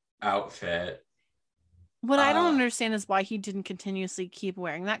outfit. What I don't understand is why he didn't continuously keep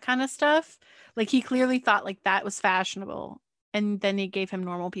wearing that kind of stuff. Like, he clearly thought like that was fashionable, and then he gave him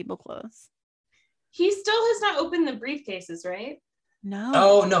normal people clothes. He still has not opened the briefcases, right? No.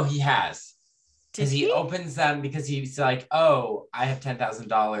 Oh, no, he has. Did Because he opens them because he's like, oh, I have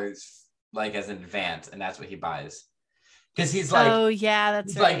 $10,000 like as an advance, and that's what he buys. Because he's like, oh yeah,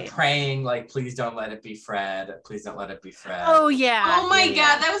 that's he's right. like praying, like, please don't let it be Fred. Please don't let it be Fred. Oh yeah. Oh my yeah,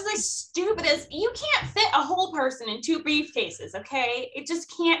 god, that was the stupidest. You can't fit a whole person in 2 briefcases, okay? It just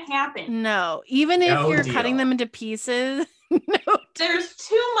can't happen. No, even if No you're deal. cutting them into pieces. No, There's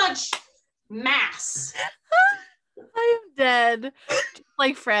too much mass. I am dead. Just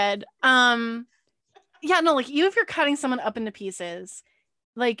like Fred. Yeah, no, like even if you're cutting someone up into pieces,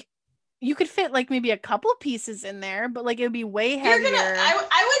 like you could fit like maybe a couple pieces in there, but like it would be way heavier.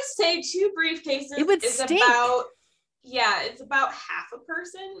 I would say 2 briefcases It would is stink. it's about half a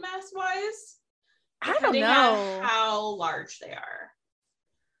person mass wise. I don't Depending know. on how large they are.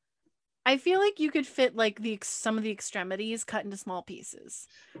 I feel like you could fit like some of the extremities cut into small pieces,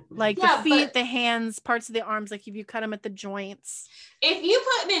 like Yeah, the feet, but- the hands, parts of the arms. Like if you cut them at the joints. If you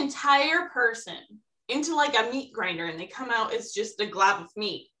put an entire person into like a meat grinder and they come out as just a glob of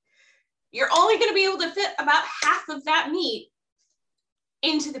meat, you're only going to be able to fit about half of that meat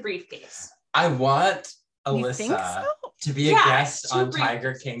into the briefcase. I want You think Alyssa so? to be a Yeah, guest 2 on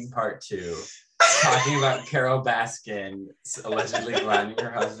Tiger King Part 2, talking about Carol Baskin allegedly grinding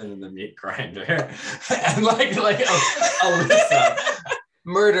her husband in the meat grinder. And like Alyssa,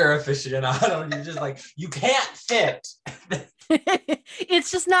 murder aficionado, and you're just like, you can't fit.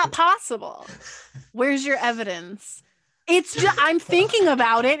 It's just not possible. Where's your evidence? It's just I'm thinking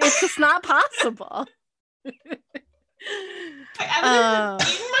about it. It's just not possible. I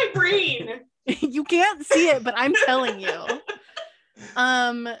evidence is in my brain. You can't see it, but I'm telling you.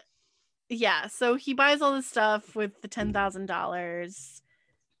 Yeah, so he buys all this stuff with the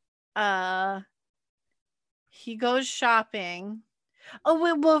 $10,000. He goes shopping. Oh,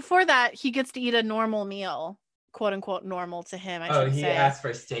 well, before that, he gets to eat a normal meal, quote unquote normal to him, I should He say. asked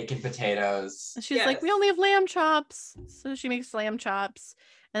for steak and potatoes. She's like, we only have lamb chops. So she makes lamb chops.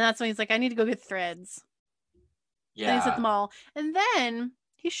 And that's when he's like, I need to go get threads. And he's at the mall. And then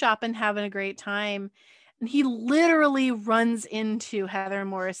he's shopping, having a great time. And he literally runs into Heather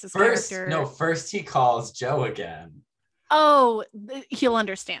Morris's character. First he calls Joe again. Oh, he'll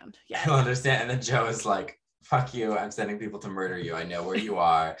understand. Yeah. He'll understand. And then Joe is like, fuck you. I'm sending people to murder you. I know where you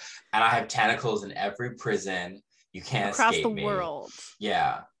are. And I have tentacles in every prison. You can't Across escape the me. world.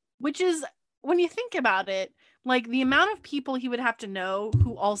 Yeah. Which is, when you think about it, like the amount of people he would have to know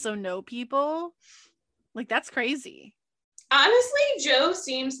who also know people, like that's crazy. Honestly, Joe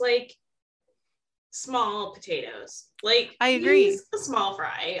seems like small potatoes. Like I agree. He's a small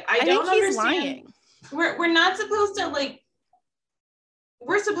fry. I think don't he's understand. lying. We're not supposed to like.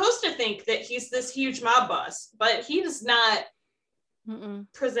 We're supposed to think that he's this huge mob boss, but he does not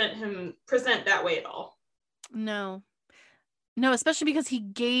present that way at all. No, especially because he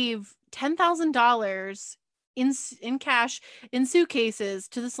gave $10,000 in cash in suitcases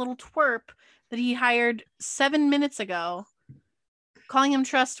to this little twerp that he hired 7 minutes ago, calling him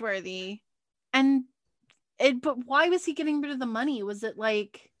trustworthy. But why was he getting rid of the money? Was it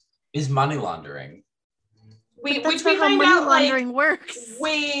like is money laundering? Which that's we not how find money out laundering like works.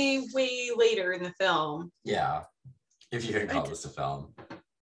 way later in the film. Yeah, if you can call this a film.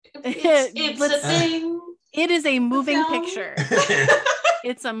 It's a thing. It is a moving film. picture.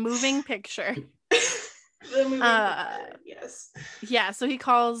 It's a moving picture. The movie yes. Yeah, so he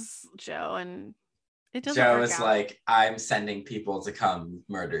calls Joe and it doesn't Joe work is out. like, I'm sending people to come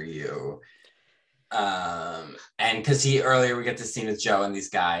murder you. And because earlier we get the scene with Joe and these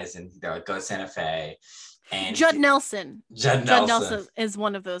guys, and they're like, go to Santa Fe. And Judd Nelson. Judd Nelson is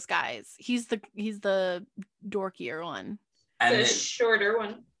one of those guys. He's the dorkier one. And the shorter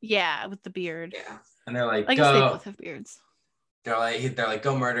one. Yeah, with the beard. Yeah. And they're like, I guess they both have beards. They're like,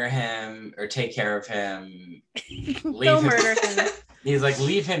 go murder him or take care of him. Go murder him. He's like,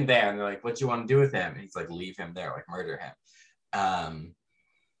 leave him there. And they're like, what do you want to do with him? And he's like, leave him there, like murder him.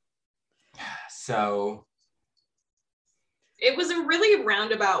 So it was a really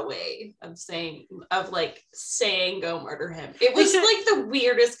roundabout way of saying go murder him. It was like the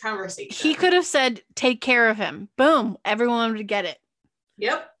weirdest conversation. He could have said, take care of him. Boom. Everyone would get it.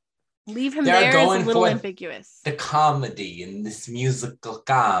 Yep. Leave him there is a little ambiguous. The comedy in this musical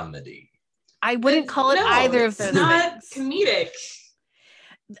comedy. I wouldn't call it either of those. It's not things. comedic.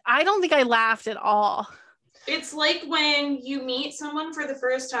 I don't think I laughed at all. It's like when you meet someone for the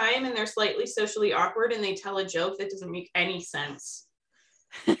first time and they're slightly socially awkward and they tell a joke that doesn't make any sense.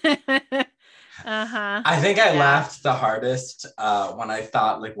 I think I laughed the hardest when I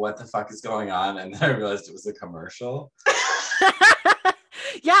thought, like, what the fuck is going on? And then I realized it was a commercial.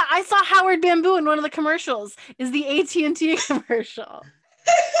 Yeah, I saw Howard Bamboo in one of the commercials. Is the AT&T commercial?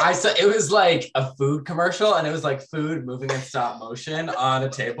 I saw it was like a food commercial, and it was like food moving in stop motion on a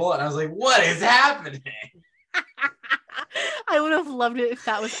table, and I was like, "What is happening?" I would have loved it if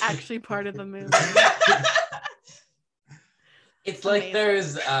that was actually part of the movie. It's like Amazing.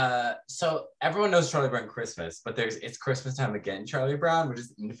 there's so everyone knows Charlie Brown Christmas, but it's Christmas Time Again Charlie Brown, which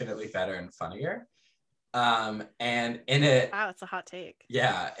is infinitely better and funnier. And in it, Wow, it's a hot take.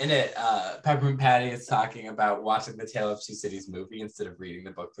 yeah, in it, Peppermint Patty is talking about watching the Tale of Two Cities movie instead of reading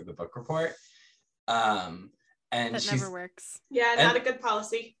the book for the book report. And That she's never works. Yeah, And- not a good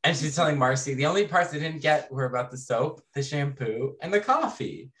policy. and she's telling Marcy the only parts they didn't get were about the soap, the shampoo, and the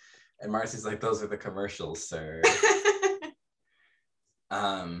coffee. And Marcy's like, those are the commercials, sir.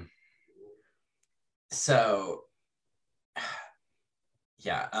 So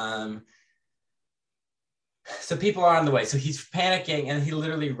yeah, so people are on the way. So he's panicking and he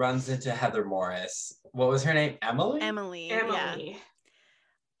literally runs into Heather Morris. What was her name? Emily? Emily. Emily.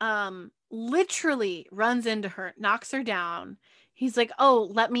 Yeah. Literally runs into her, knocks her down. He's like, oh,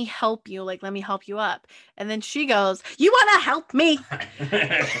 let me help you. Like, let me help you up. And then she goes, you want to help me?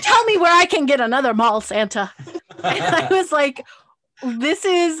 Tell me where I can get another mall Santa. And I was like, this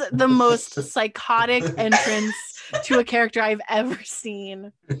is the most psychotic entrance to a character I've ever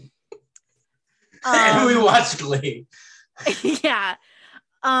seen. And we watched Glee. Yeah.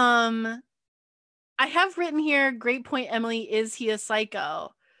 I have written here, great point, Emily, is he a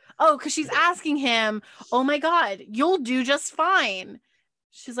psycho? Oh, because she's asking him, oh my God, you'll do just fine.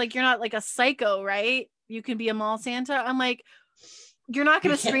 She's like, you're not like a psycho, right? You can be a mall Santa. I'm like, you're not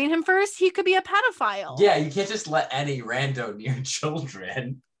going You to can't- screen him first? He could be a pedophile. Yeah, you can't just let any rando near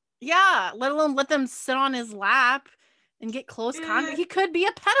children. Yeah, let alone let them sit on his lap and get close contact. He could be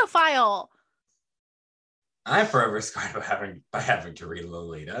a pedophile. I'm forever scarred by having to read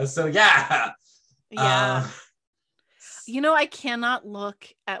Lolita. So yeah. Yeah. Uh, You know, I cannot look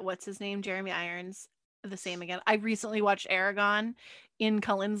at what's his name, Jeremy Irons, the same again. I recently watched Aragon in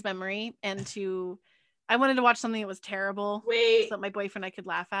Cullen's memory, and I wanted to watch something that was terrible Wait, so that my boyfriend and I could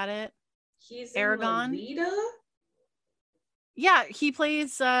laugh at it. he's Aragon? in Lolita? Yeah, he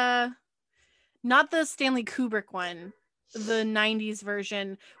plays not the Stanley Kubrick one, the 90s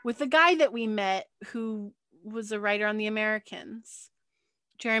version with the guy that we met who was a writer on The Americans,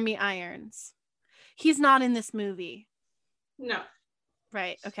 Jeremy Irons. He's not in this movie. No.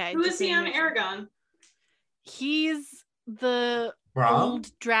 Right. Okay. Who just is he making on sure. Aragon? He's the Brom?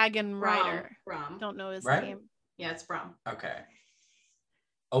 old dragon rider. Brom. Don't know his Right? name. Yeah, it's Brom. Okay.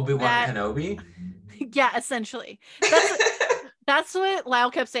 Obi-Wan That- Kenobi? Yeah, essentially. That's what Lau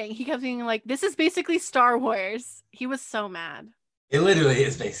kept saying. He kept saying, like, this is basically Star Wars. He was so mad. It literally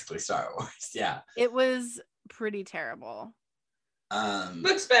is basically Star Wars. Yeah. It was pretty terrible.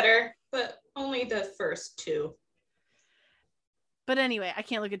 Looks better, but only the first two. But anyway, I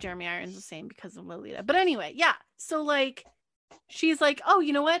can't look at Jeremy Irons the same because of Lolita. But anyway, yeah. So like, she's like, oh,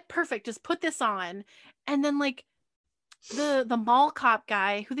 you know what? Perfect. Just put this on. And then like the mall cop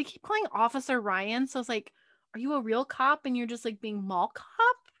guy who they keep calling Officer Ryan. So it's like, are you a real cop and you're just like being mall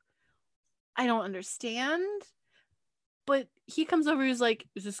cop? I don't understand. But he comes over, he's like,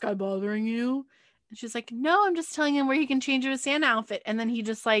 is this guy bothering you? And she's like, no, I'm just telling him where he can change into a Santa outfit. And then he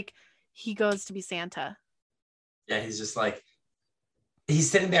just like, he goes to be Santa. Yeah, he's just like, he's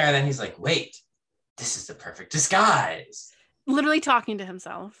sitting there and then he's like, wait, this is the perfect disguise. Literally talking to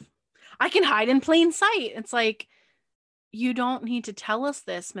himself. I can hide in plain sight. It's like, you don't need to tell us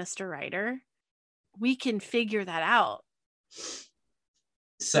this, Mr. Writer. We can figure that out.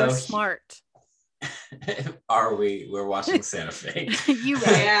 So We're smart. we're watching Santa Fe. You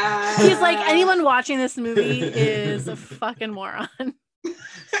right. Yeah. He's like, anyone watching this movie is a fucking moron.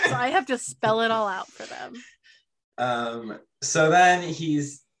 So I have to spell it all out for them. So then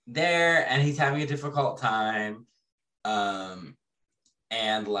he's there and he's having a difficult time.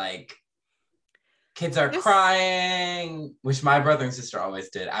 And like kids are crying, which my brother and sister always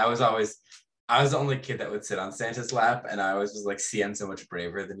did. I was the only kid that would sit on Santa's lap, and I always was like, see, I'm so much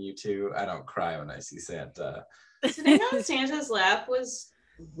braver than you two. I don't cry when I see Santa. Sitting on Santa's lap was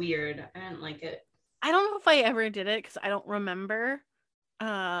weird. I didn't like it. I don't know if I ever did it because I don't remember.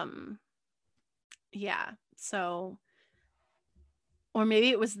 Yeah. So, or maybe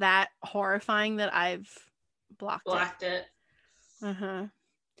it was that horrifying that I've blocked it. Uh-huh.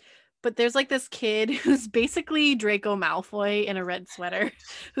 But there's like this kid who's basically Draco Malfoy in a red sweater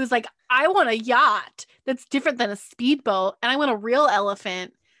who's like, I want a yacht that's different than a speedboat and I want a real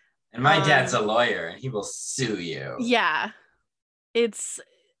elephant. And my dad's a lawyer and he will sue you. Yeah. And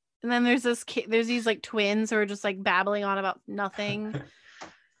then there's this kid, there's these like twins who are just like babbling on about nothing.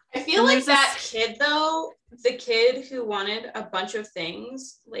 I feel like that kid though, the kid who wanted a bunch of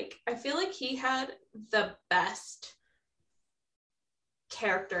things, like I feel like he had the best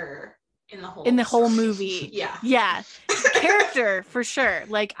character in the whole whole movie. Yeah. Yeah. character for sure.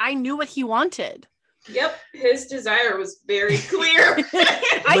 Like, I knew what he wanted. Yep, his desire was very clear.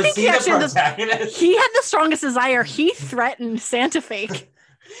 I Was think he the actually protagonist? he had the strongest desire. He threatened Santa Fake.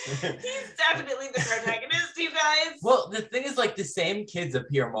 He's definitely the protagonist, you guys. Well, the thing is, like, the same kids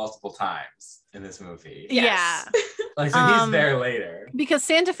appear multiple times in this movie. Yes. Yeah. Like, so he's there later. Because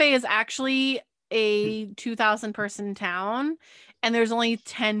Santa Fe is actually a 2,000 person town, and there's only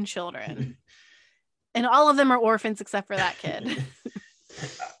 10 children. And all of them are orphans except for that kid.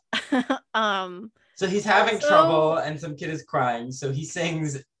 So he's having trouble, and some kid is crying. So he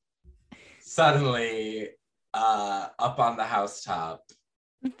sings suddenly up on the housetop.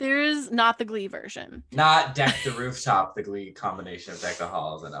 There's not the Glee version. Not Deck the Rooftop, the Glee combination of Deck the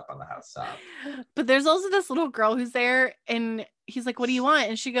Halls and Up on the Housetop. But there's also this little girl who's there, and he's like, what do you want?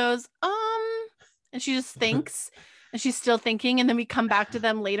 And she goes, and she just thinks, and she's still thinking. And then we come back to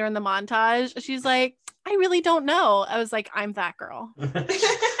them later in the montage. She's like, I really don't know. I was like, I'm that girl.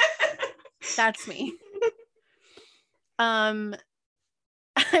 That's me. I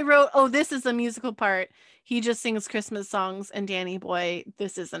wrote, this is a musical part. He just sings Christmas songs, and Danny Boy,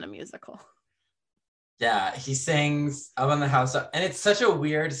 this isn't a musical. Yeah, he sings Up on the Housetop. And it's such a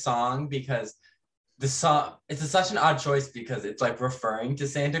weird song because the song, such an odd choice because it's like referring to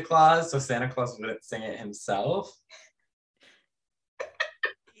Santa Claus. So Santa Claus wouldn't sing it himself.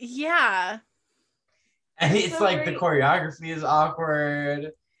 Yeah. And it's so like great. the choreography is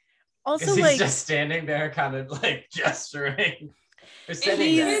awkward. Also, he's like, just standing there kind of like gesturing. Or And sitting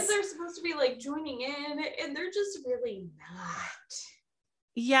these there. kids are supposed to be like joining in, and they're just really not.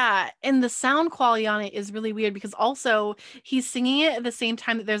 yeah, and the sound quality on it is really weird because also he's singing it at the same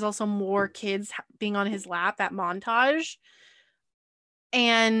time that there's also more kids being on his lap, that montage.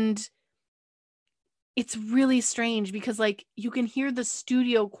 And it's really strange because like you can hear the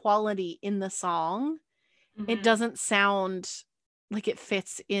studio quality in the song. It doesn't sound like it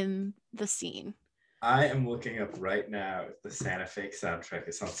fits in the scene. I am looking up right now if the Santa Fake soundtrack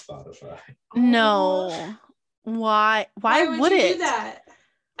is on Spotify. No. Why would you it? do that?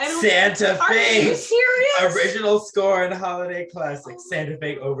 Santa Are you Fe! serious? Original score and holiday classic. Oh Santa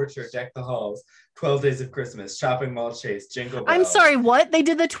Fe Overture, Deck the Halls, 12 Days of Christmas, Shopping Mall Chase, Jingle Bells. I'm sorry, what? They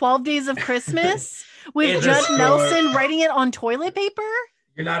did the 12 Days of Christmas with In the Judd score. Nelson writing it on toilet paper?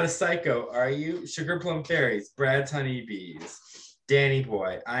 You're not a psycho, are you? Sugar Plum Fairies, Brad's Honeybees, Danny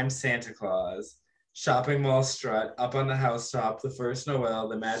Boy, I'm Santa Claus, Shopping Mall Strut, Up on the Housetop, The First Noel,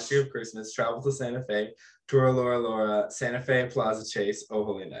 The Majesty of Christmas, Travel to Santa Fe, Tora Laura Laura, Santa Fe Plaza Chase, Oh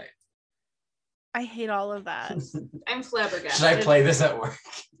Holy Night. I hate all of that. I'm flabbergasted. Should I play this at work?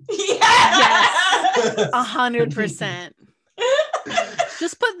 Yes! 100%.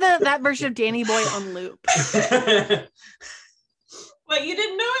 Just put that version of Danny Boy on loop. But you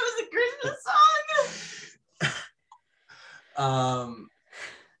didn't know it was a Christmas song?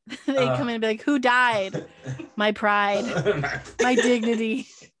 They come in and be like, who died? My pride, my dignity.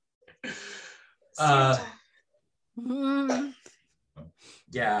 Santa. Mm.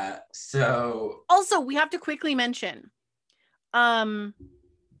 Yeah, so Also, we have to quickly mention, I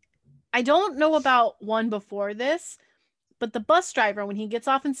don't know about one before this, but the bus driver, when he gets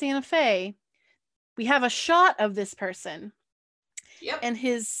off in Santa Fe, we have a shot of this person. Yep. And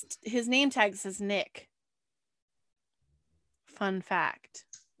his name tag says Nick. Fun fact.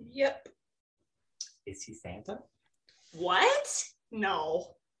 Yep. is he Santa? What?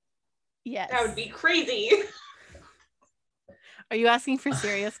 No. Yes. That would be crazy. Are you asking for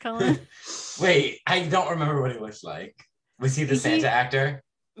serious, Cullen? Wait, I don't remember what he looks like. Was he the Santa actor?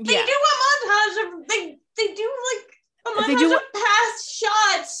 They do a montage of they do like a montage They do of past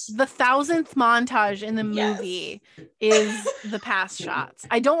shots. The 1000th montage in the Yes. movie is the past shots.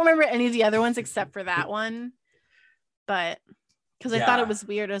 I don't remember any of the other ones except for that one, but because I thought Yeah. it was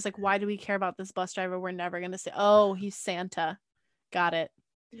weird. I was like, why do we care about this bus driver? We're never gonna say, oh, he's Santa. Got it.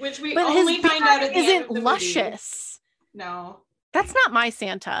 Which we But only his find out at the end isn't of the movie. luscious. No. That's not my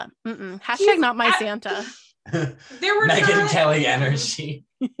Santa. Hashtag He's not my at- Santa. There were Megyn not, Kelly energy.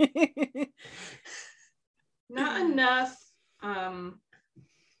 not enough. I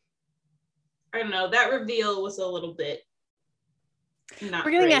don't know. That reveal was a little bit not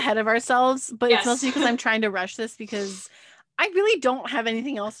We're getting great. ahead of ourselves, but Yes. it's mostly because I'm trying to rush this because I really don't have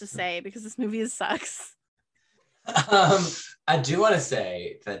anything else to say because this movie sucks. I do want to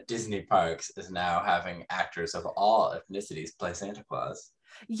say that Disney Parks is now having actors of all ethnicities play Santa Claus.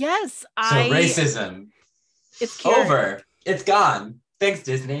 Yes, So racism it's cured. over. It's gone. Thanks,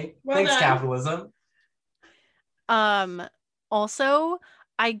 Disney. Well Thanks, done. capitalism. Also,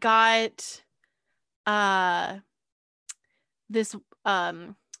 I got this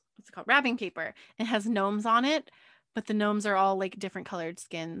what's it called? Wrapping paper. It has gnomes on it but the gnomes are all like different colored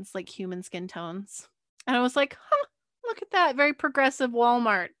skins, like human skin tones. And I was like, huh, look at that. Very progressive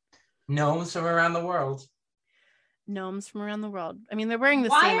Walmart. Gnomes from around the world. Gnomes from around the world. I mean, they're wearing the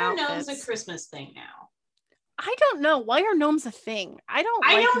Why same are outfits. gnomes a Christmas thing now? I don't know. Why are gnomes a thing? I don't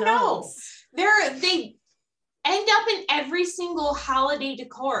know. gnomes. They end up in every single holiday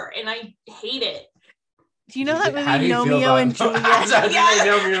decor, and I hate it. Do you know that How do movie you feel Romeo about- and Juliet?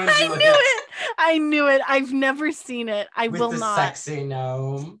 I knew it. I've never seen it. I With will the not. sexy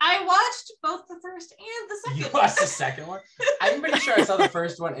gnome. I watched both the first and the second. You watched the second one? I'm pretty sure I saw the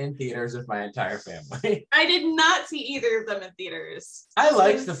first one in theaters with my entire family. I did not see either of them in theaters. I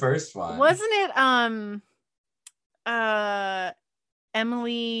liked the first one. Wasn't it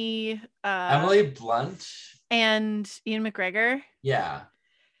Emily Blunt? and Ian McGregor? Yeah.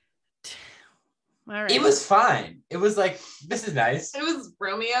 All right. It was fine. It was like, this is nice. It was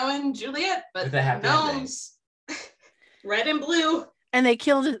Romeo and Juliet, but With a happy gnomes. Red and blue. And they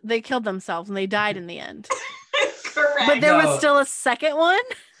killed themselves and they died in the end. Correct. But there No. was still a second one?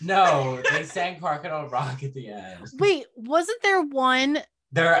 No, they sang Crocodile Rock at the end. Wait, wasn't there one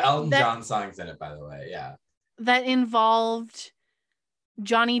There are Elton John songs in it, by the way. Yeah. that involved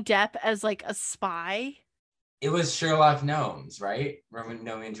Johnny Depp as like a spy? It was Sherlock Gnomes, right?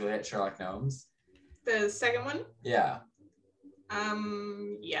 Romeo and Juliet, Sherlock Gnomes. The second one? Yeah.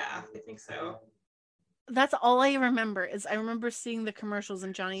 Yeah, I think so. That's all I remember is I remember seeing the commercials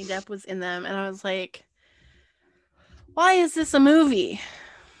and Johnny Depp was in them and I was like, why is this a movie?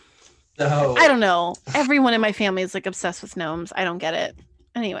 So I don't know. Everyone in my family is like obsessed with gnomes. I don't get it.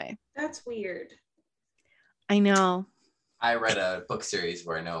 Anyway, That's weird. I know. I read a book series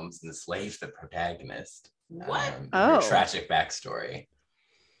where gnomes enslaved the protagonist. What? Her Oh. tragic backstory.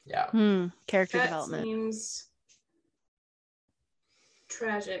 Yeah. Character That development. seems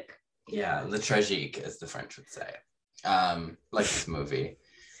tragic. Yeah, le tragique, as the French would say. Like this movie.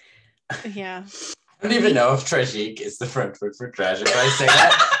 Yeah. I don't even know if tragique is the French word for tragic, but I say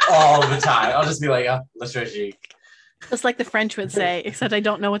that all the time. I'll just be like, oh, le tragique. Just like the French would say, except I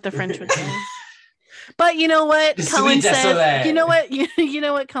don't know what the French would say. But you know what Je suis Cullen says? désolé. You know what? You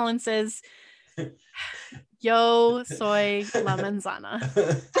know what Cullen says? Yo soy la manzana.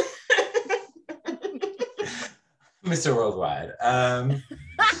 Mr. Worldwide.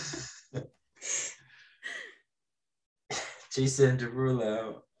 Jason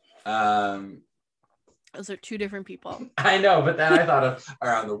Derulo. Those are two different people. I know, but then I thought of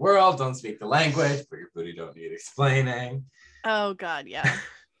around the world, don't speak the language, but your booty don't need explaining. Oh God, yeah.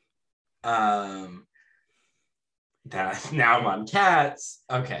 Now I'm on Cats.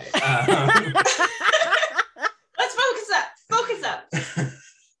 Okay. Let's focus up.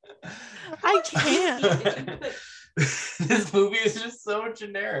 I can't. This movie is just so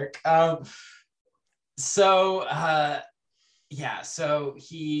generic. So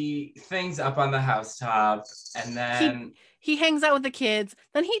he things up on the housetop, and then He hangs out with the kids.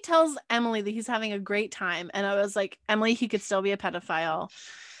 Then he tells Emily that he's having a great time. And I was like, Emily, he could still be a pedophile.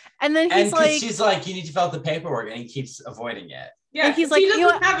 And then he's like, she's like, you need to fill out the paperwork, and he keeps avoiding it. Yeah, And he's he like, doesn't you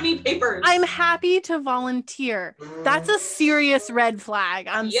know what? have any papers. I'm happy to volunteer. That's a serious red flag.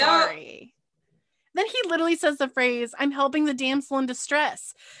 I'm Yep. sorry. Then he literally says the phrase, I'm helping the damsel in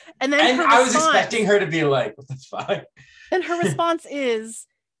distress. And then her I was response- expecting her to be like, what the fuck? And her response is,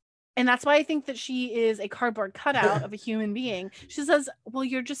 and that's why I think that she is a cardboard cutout of a human being. She says, well,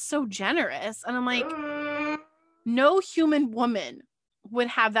 you're just so generous. And I'm like, no human woman would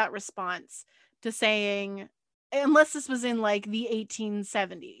have that response to saying, unless this was in like the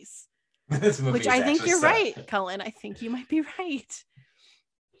 1870s, This movie which is I think actually you're sad. right, Cullen. I think you might be right.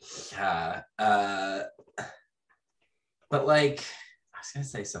 Yeah. But like, I was gonna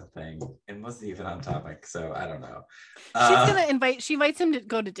say something and wasn't even on topic, so I don't know. She invites him to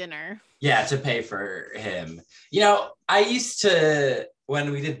go to dinner. Yeah, to pay for him. You know, I used to,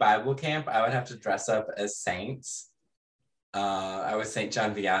 when we did Bible camp, I would have to dress up as saints. I was Saint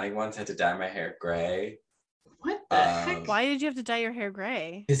John Vianney once, had to dye my hair gray. What the heck? Why did you have to dye your hair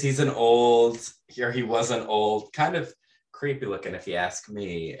gray? Because he was an old, kind of creepy looking, if you ask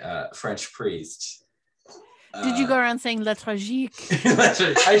me, French priest. Did you go around saying Le Tragique? I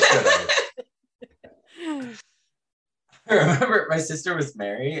should have. I remember my sister was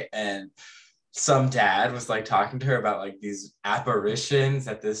married and some dad was like talking to her about like these apparitions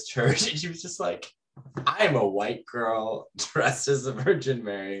at this church, and she was just like, I'm a white girl dressed as the Virgin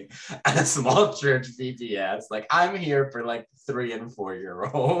Mary at a small church VBS. Like, I'm here for like 3 and 4 year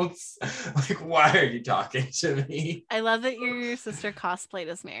olds. Like, why are you talking to me? I love that your sister cosplayed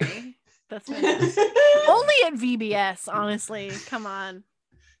as Mary. That's fantastic. Only at VBS, honestly. Come on.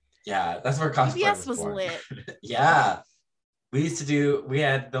 Yeah, that's where cosplay PBS was was born. lit. Yeah. We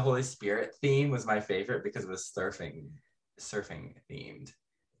had the Holy Spirit theme was my favorite because it was surfing themed.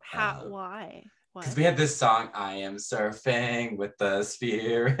 Why? Because we had this song, I am surfing with the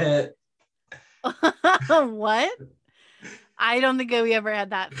spirit. What? I don't think we ever had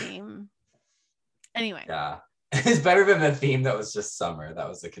that theme. Anyway. Yeah. It's better than the theme that was just summer. That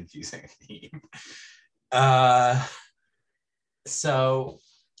was a confusing theme. So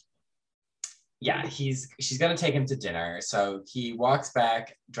yeah, she's gonna take him to dinner. So he walks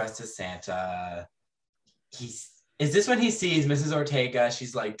back dressed as Santa. Is this when he sees Mrs. Ortega?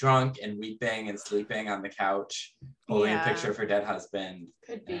 She's like drunk and weeping and sleeping on the couch, holding a picture of her dead husband.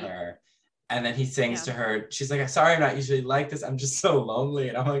 Could be. Her. And then he sings to her. She's like, sorry, I'm not usually like this. I'm just so lonely.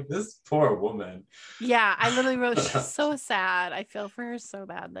 And I'm like, this poor woman. Yeah, I literally wrote, she's so sad. I feel for her so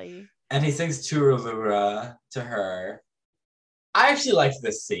badly. And he sings Turulura to her. I actually liked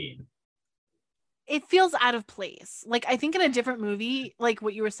this scene. It feels out of place. Like, I think in a different movie, like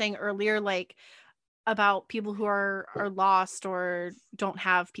what you were saying earlier, like about people who are lost or don't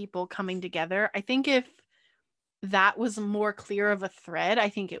have people coming together. I think if that was more clear of a thread, I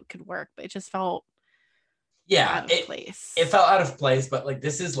think it could work, but it just felt out of place. It felt out of place, but like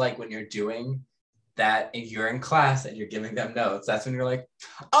this is like when you're doing that, if you're in class and you're giving them notes, that's when you're like,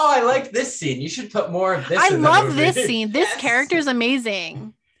 oh, I like this scene. You should put more of this. I love this scene. This character is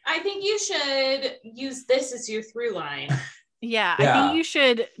amazing. I think you should use this as your through line. Yeah, I think you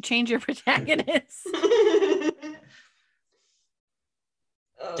should change your protagonist.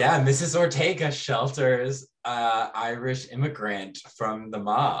 Yeah, Mrs. Ortega shelters Irish immigrant from the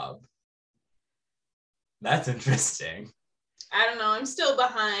mob. That's interesting. I don't know. I'm still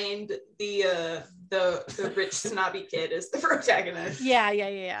behind the rich snobby kid as the protagonist.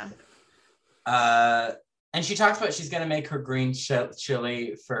 Yeah. And she talks about she's gonna make her green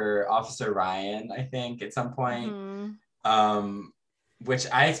chili for Officer Ryan, I think, at some point. Mm-hmm. Which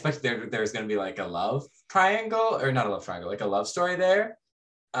I expect there's gonna be like a love triangle, or not a love triangle, like a love story there.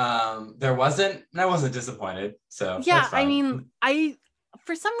 There wasn't, and I wasn't disappointed. So yeah, I mean,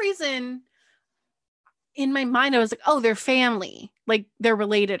 for some reason in my mind I was like, oh, they're family, like they're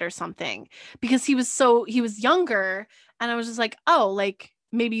related or something, because he was younger, and I was just like, oh, like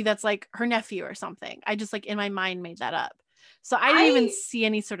maybe that's like her nephew or something. I just like in my mind made that up. So I didn't even see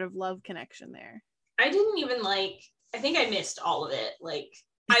any sort of love connection there. I didn't even I think I missed all of it. Like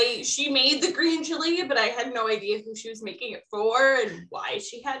she made the green chili, but I had no idea who she was making it for and why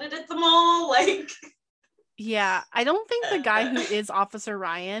she had it at the mall. Like, yeah, I don't think the guy who is Officer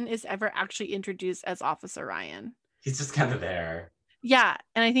Ryan is ever actually introduced as Officer Ryan. He's just kind of there. Yeah,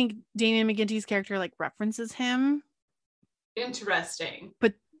 and I think Damien McGinty's character like references him. Interesting.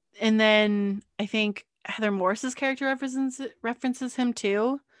 And then I think Heather Morris's character references him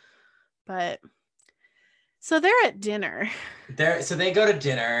too. But so they're at dinner. So they go to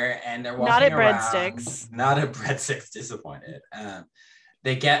dinner and they're walking not at around. Breadsticks. Not at Breadsticks. Disappointed.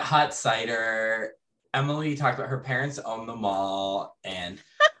 They get hot cider. Emily talked about her parents own the mall, and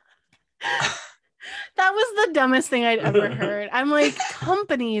that was the dumbest thing I'd ever heard. I'm like,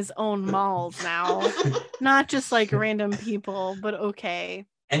 companies own malls now, not just like random people, but okay.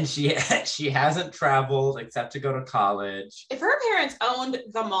 And she hasn't traveled except to go to college. If her parents owned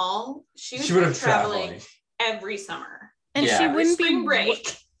the mall, she would have traveling every summer. And she wouldn't be spring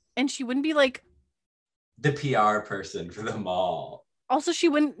break. And she wouldn't be like the PR person for the mall. Also, she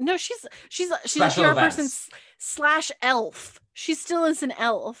wouldn't. No, she's Special a PR events. person / elf. She still is an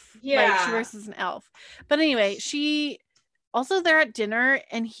elf. Yeah, like, she works as an elf. But anyway, she also they're at dinner,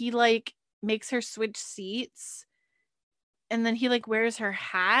 and he like makes her switch seats, and then he like wears her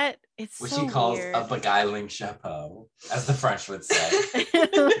hat. It's which so he calls weird. a beguiling chapeau, as the French would say.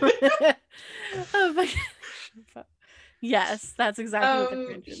 Yes, that's exactly what the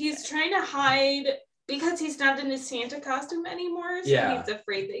French would he's say. trying to hide. Because he's not in his Santa costume anymore, so he's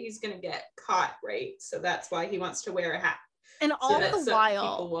afraid that he's going to get caught, right? So that's why he wants to wear a hat. And all the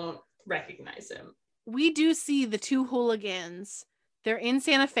while, people won't recognize him. We do see the two hooligans. They're in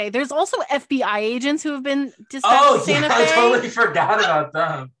Santa Fe. There's also FBI agents who have been dispatched to Santa Fe. I totally forgot about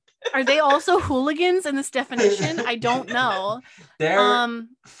them. Are they also hooligans in this definition? I don't know.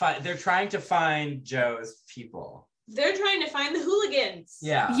 They're trying to find Joe's people. They're trying to find the hooligans.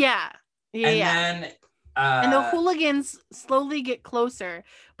 Yeah. Then and the hooligans slowly get closer,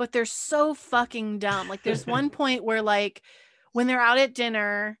 but they're so fucking dumb. Like there's one point where like when they're out at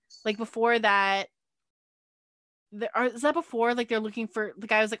dinner, like before that, is that before like they're looking for, the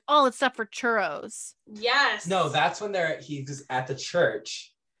guy was like, oh, let's stop for churros. Yes. No, that's when he's at the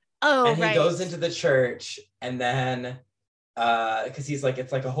church. Oh, and he goes into the church, and then because he's like,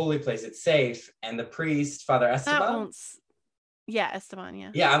 it's like a holy place, it's safe. And the priest, Father That Esteban. won't. Yeah, Esteban.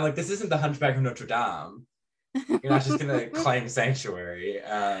 Yeah. Yeah, I'm like, this isn't the Hunchback of Notre Dame. You're not just gonna claim sanctuary.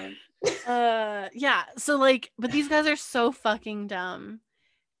 Yeah. So like, but these guys are so fucking dumb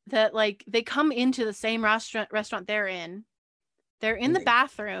that like they come into the same restaurant they're in. They're in the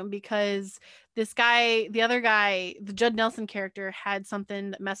bathroom because this guy, the other guy, the Judd Nelson character, had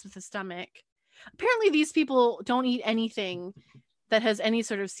something that messed with his stomach. Apparently, these people don't eat anything that has any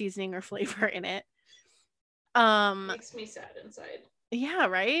sort of seasoning or flavor in it. Makes me sad inside. Yeah,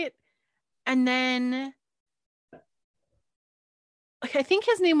 right. And then, like, I think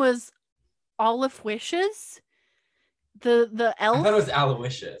his name was Olive Wishes. The elf. I thought it was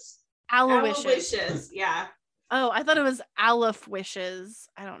Aloysius. Aloysius, yeah. Oh, I thought it was Aleph Wishes.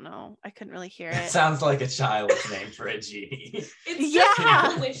 I don't know. I couldn't really hear it. Sounds like a child's name for a genie. It's just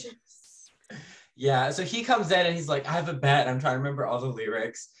Aloysius. Yeah, so he comes in and he's like, I have a bet. I'm trying to remember all the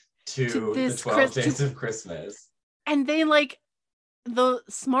lyrics to the 12 Days of Christmas. And they like, the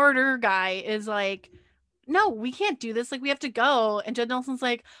smarter guy is like, no, we can't do this. Like, we have to go. And Judd Nelson's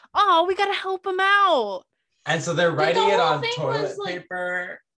like, oh, we got to help him out. And so they're writing it on toilet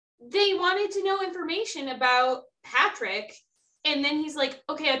paper. They wanted to know information about Patrick. And then he's like,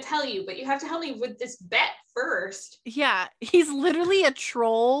 okay, I'll tell you, but you have to help me with this bet first. Yeah, he's literally a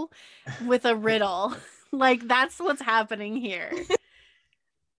troll with a riddle. Like, that's what's happening here.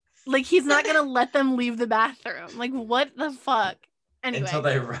 Like, he's not going to let them leave the bathroom. Like, what the fuck? Anyway. Until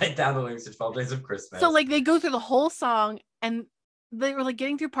they write down the lyrics to 12 Days of Christmas. So, like, they go through the whole song, and they were, like,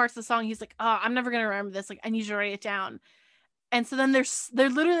 getting through parts of the song. He's like, oh, I'm never going to remember this. Like, I need you to write it down. And so then they're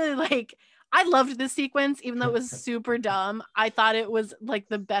literally, like, I loved this sequence, even though it was super dumb. I thought it was, like,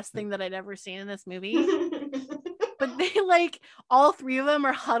 the best thing that I'd ever seen in this movie. But they, like, all three of them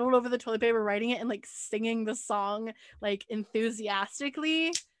are huddled over the toilet paper writing it and, like, singing the song, like,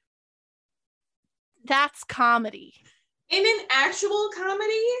 enthusiastically. That's comedy. In an actual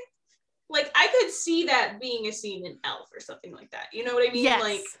comedy, like, I could see that being a scene in Elf or something like that. You know what I mean? Yes.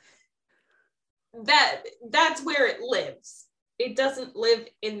 Like, that's where it lives. It doesn't live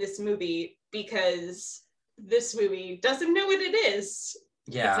in this movie because this movie doesn't know what it is.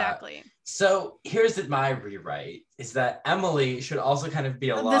 Yeah. Exactly. So here's my rewrite, is that Emily should also kind of be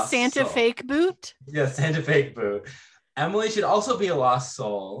a lost soul. The Santa fake boot? Yeah, Santa fake boot. Emily should also be a lost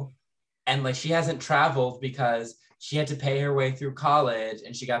soul. And like, she hasn't traveled because she had to pay her way through college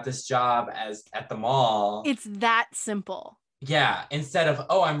and she got this job at the mall. It's that simple. Yeah. Instead of,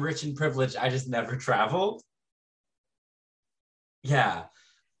 oh, I'm rich and privileged, I just never traveled. Yeah.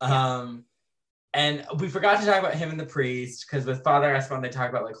 And we forgot to talk about him and the priest, because with Father Esteban, they talk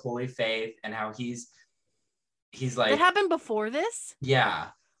about like holy faith and how he's like. It happened before this? Yeah.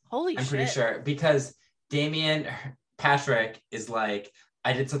 Holy shit. I'm pretty sure, because Patrick is like,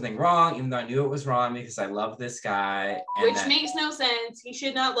 I did something wrong, even though I knew it was wrong because I love this guy. Which makes no sense. He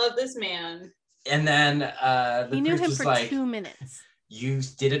should not love this man. And then the he knew priest him was for like, 2 minutes. You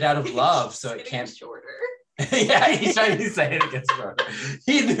did it out of love, so it can't. Shorter. Yeah, he's trying to say it gets shorter.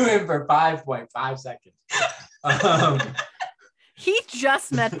 He knew him for 5.5 seconds. He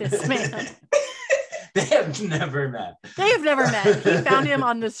just met this man. They have never met. They have never met. He found him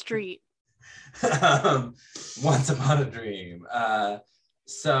on the street. Once upon a dream.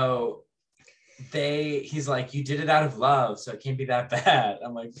 So he's like, you did it out of love, so it can't be that bad.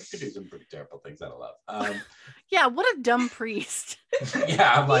 I'm like, you could do some pretty terrible things out of love. Yeah, what a dumb priest.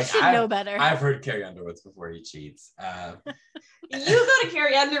 Yeah, I'm like, he should know better. I've heard Carrie Underwood's before he cheats. You go to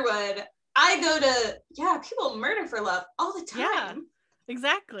Carrie Underwood. I go to, people murder for love all the time. Yeah,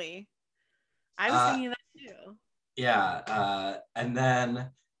 exactly. I was thinking that too. Yeah, and then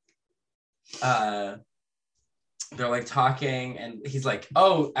they're like talking, and he's like,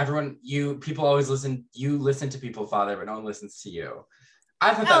 oh, everyone, people always listen, you listen to people, Father, but no one listens to you.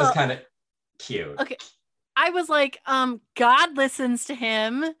 I thought that was kind of cute. Okay. I was like, God listens to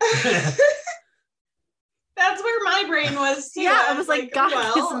him. That's where my brain was too. Yeah, I was like, God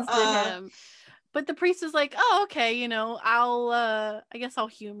listens to him. But the priest was like, oh, okay, I guess I'll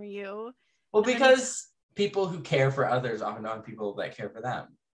humor you. Well, because people who care for others often know people that care for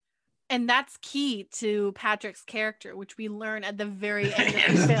them. And that's key to Patrick's character, which we learn at the very end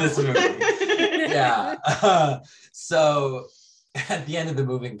of the film. This movie. Yeah. So at the end of the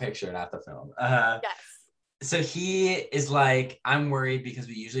moving picture, not the film. Yes. So he is like, I'm worried because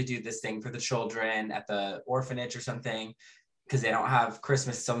we usually do this thing for the children at the orphanage or something, because they don't have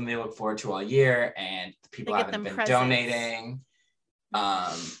Christmas, something they look forward to all year, and people haven't been donating.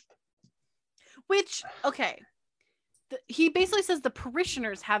 Which, okay. He basically says the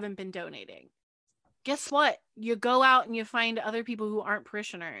parishioners haven't been donating. guess what? You go out and you find other people who aren't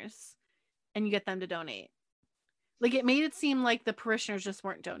parishioners and you get them to donate. Like, it made it seem like the parishioners just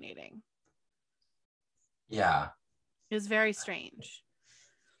weren't donating. Yeah. It was very strange.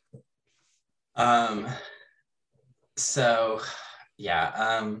 So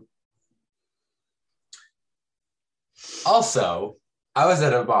yeah. Also, I was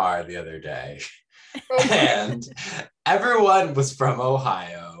at a bar the other day and everyone was from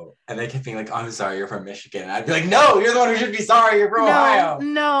Ohio and they kept being like, oh, I'm sorry, you're from Michigan. And I'd be like, no, you're the one who should be sorry, you're from Ohio.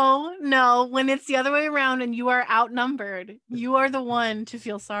 No. When it's the other way around and you are outnumbered, you are the one to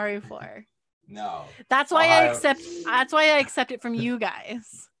feel sorry for. No. That's why I accept it from you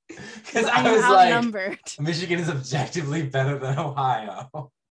guys. Because I I was outnumbered. like, Michigan is objectively better than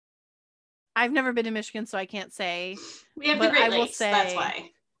Ohio. I've never been to Michigan, so I can't say. We have the Great Lakes, that's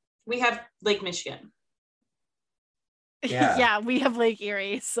why. We have Lake Michigan. Yeah. Yeah, we have Lake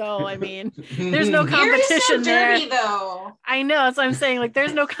Erie, so I mean, there's no competition Erie's so there. dirty, though. I know, that's what I'm saying. Like,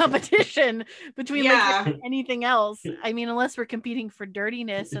 there's no competition between Lake Erie and anything else. I mean, unless we're competing for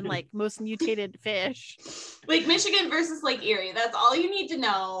dirtiness and like most mutated fish. Lake Michigan versus Lake Erie. That's all you need to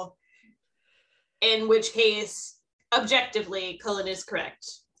know. In which case, objectively, Cullen is correct.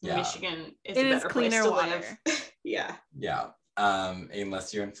 Yeah. Michigan is It a is better cleaner place to water. live. Yeah. Yeah.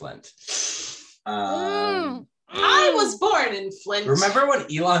 Unless you're in Flint. I was born in Flint. Remember when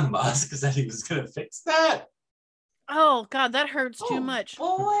Elon Musk said he was gonna fix that? Oh God, that hurts too much.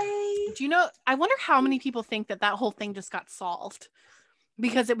 Boy. Do you know? I wonder how many people think that whole thing just got solved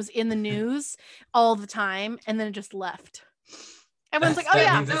because it was in the news all the time, and then it just left. Everyone's like, "Oh That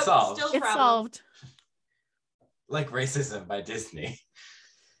yeah, means it's solved. Still it's solved." Like Racism by Disney.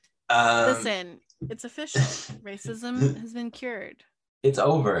 Listen, it's official. Racism has been cured. It's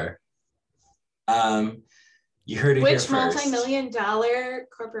over. You heard it Which here first. multi-million-dollar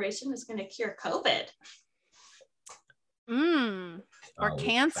corporation is going to cure COVID? Or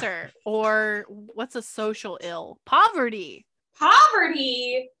cancer, or what's a social ill? Poverty.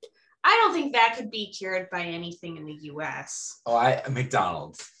 Poverty. I don't think that could be cured by anything in the U.S.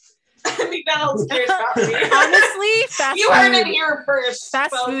 McDonald's. McDonald's cures poverty. Honestly, you heard it here first.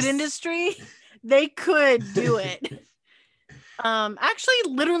 Fast folks. food industry, they could do it. Actually,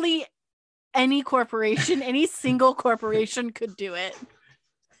 literally any corporation, any single corporation could do it.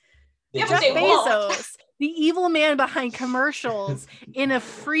 Yeah, Jeff but they won't. Bezos, the evil man behind commercials in a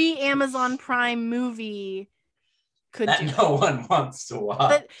free Amazon Prime movie, could do That no one wants to watch.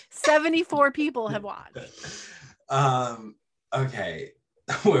 That 74 people have watched. Okay.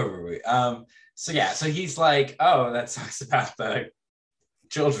 Where were we? So he's like, oh, that sucks about the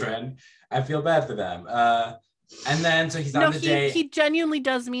children. I feel bad for them. And then so he's on the date. He genuinely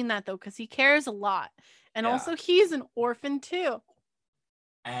does mean that though, because he cares a lot. And also he's an orphan too.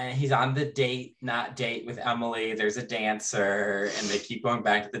 And he's on the not date with Emily. There's a dancer, and they keep going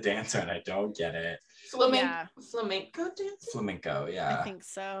back to the dancer, and I don't get it. Flamenco dance? Flamenco, yeah. I think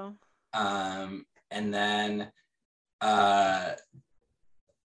so. And then the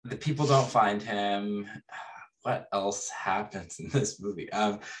people don't find him. What else happens in this movie?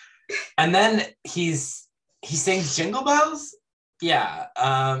 And then he sings Jingle Bells. Yeah.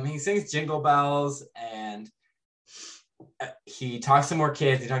 He sings Jingle Bells, and he talks to more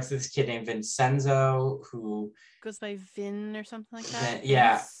kids. He talks to this kid named Vincenzo, who goes by Vin or something like that.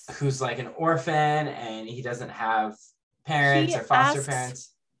 Yeah, who's like an orphan, and he doesn't have parents or foster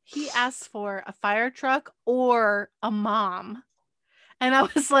parents. He asks for a fire truck or a mom. And I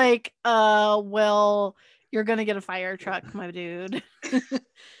was like, well, you're gonna get a fire truck, my dude.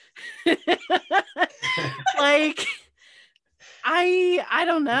 Like, I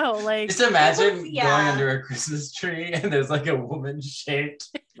don't know. Like, just imagine going under a Christmas tree and there's like a woman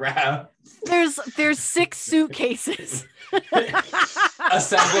shaped round. There's 6 suitcases.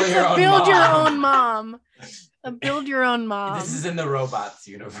 Assemble your own Build mom. your own mom. Build your own mom. This is in the robots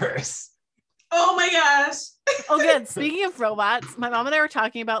universe. Oh my gosh. Oh, good. Speaking of robots, my mom and I were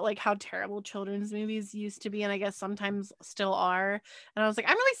talking about like how terrible children's movies used to be, and I guess sometimes still are. And I was like,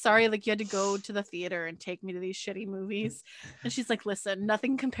 I'm really sorry, like you had to go to the theater and take me to these shitty movies. And she's like, listen,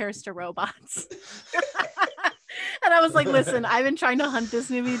 nothing compares to robots. And I was like, listen, I've been trying to hunt this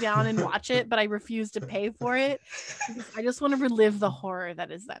movie down and watch it, but I refuse to pay for it because I just want to relive the horror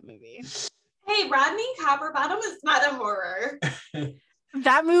that is that movie. Hey, Rodney Copperbottom is not a horror.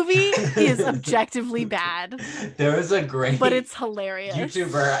 That movie is objectively bad. There was a great, but it's hilarious,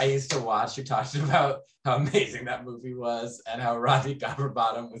 YouTuber I used to watch who talked about how amazing that movie was and how Rodney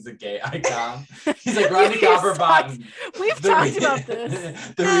Copperbottom was a gay icon. He's like, Rodney Copperbottom. We've talked about this.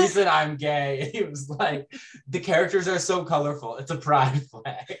 The reason I'm gay. He was like, the characters are so colorful. It's a pride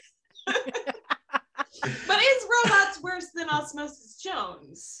flag. But is robots worse than Osmosis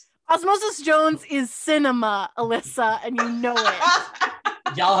Jones? Osmosis Jones is cinema, Alyssa, and you know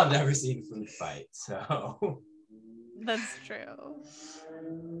it. Y'all have never seen Food Fight, so That's true.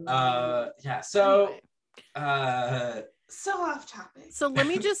 yeah. So Anyway. So off topic. So let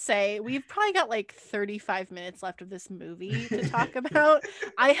me just say, we've probably got like 35 minutes left of this movie to talk about.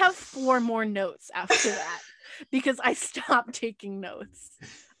 I have 4 more notes after that because I stopped taking notes.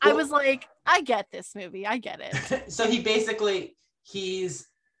 I was like, I get this movie. I get it. So he's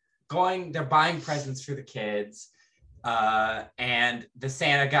going, they're buying presents for the kids. And the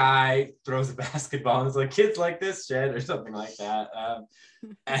Santa guy throws a basketball and is like, kids like this shit or something like that.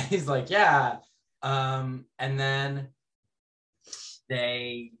 And he's like, yeah. And then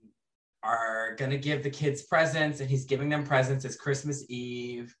they are gonna give the kids presents, and he's giving them presents. It's Christmas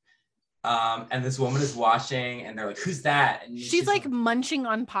Eve. And this woman is watching, and they're like, who's that? And she's like munching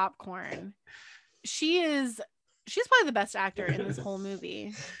on popcorn. She's probably the best actor in this whole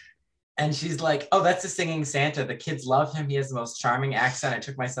movie. And she's like, oh, that's the singing Santa. The kids love him. He has the most charming accent. I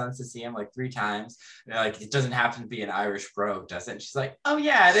took my sons to see him like 3 times. And they're like, it doesn't happen to be an Irish brogue, does it? And she's like, oh,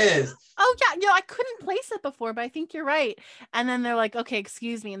 yeah, it is. Oh, yeah. I couldn't place it before, but I think you're right. And then they're like, okay,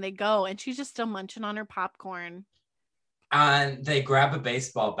 excuse me. And they go. And she's just still munching on her popcorn. And they grab a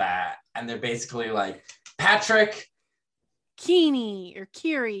baseball bat. And they're basically like, Patrick. Keeney or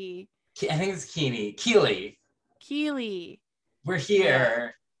Keely. I think it's Keely. We're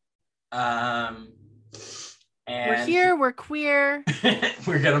here. And we're here, we're queer.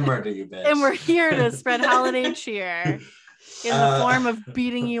 We're gonna murder you, bitch. And we're here to spread holiday cheer in the form of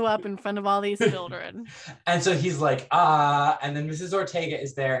beating you up in front of all these children. And so he's like, and then Mrs. Ortega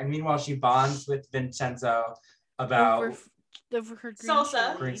is there, and meanwhile she bonds with Vincenzo about over her green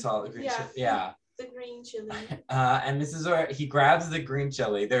salsa. Green salt, Yeah. yeah. The green chili. And he grabs the green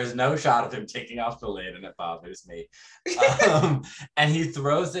chili. There's no shot of him taking off the lid, and it bothers me. And he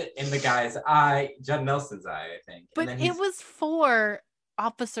throws it in the guy's eye, Judd Nelson's eye, I think. But it was for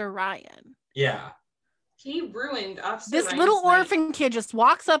Officer Ryan. Yeah. He ruined Officer This Ryan's little night. orphan kid just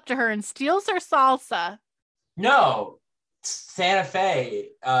walks up to her and steals her salsa. No, Santa Fe.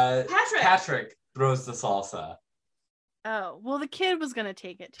 Patrick throws the salsa. Oh, well, the kid was gonna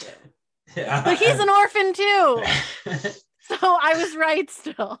take it too. Yeah. But he's an orphan too. So I was right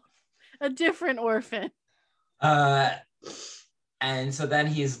still. A different orphan. And so then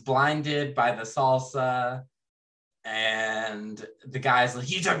he's blinded by the salsa, and the guy's like,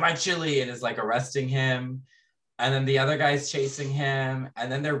 you took my chili, and is like arresting him. And then the other guy's chasing him, and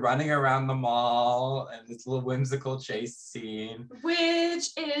then they're running around the mall, and this little whimsical chase scene. Which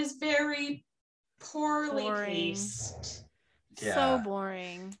is very poorly Boring. paced. Yeah. So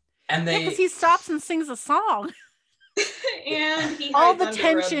boring. And Because he stops and sings a song. And he All hides the under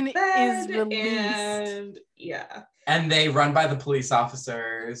a tension is bed, released. And yeah. And they run by the police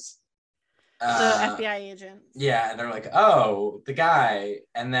officers. The FBI agent. Yeah, and they're like, oh, the guy.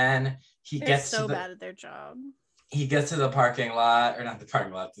 And then They're gets so to the bad at their job. he gets to the parking lot, or not the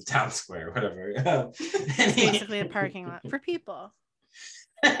parking lot, the town square, whatever. And It's basically a parking lot for people.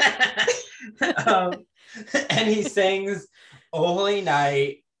 and he sings "Oh Holy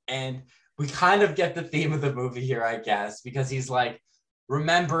Night," and we kind of get the theme of the movie here, I guess, because he's like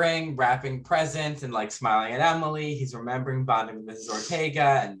remembering wrapping presents and like smiling at Emily. He's remembering bonding with Mrs.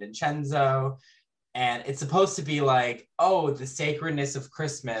 Ortega and Vincenzo, and it's supposed to be like, oh, the sacredness of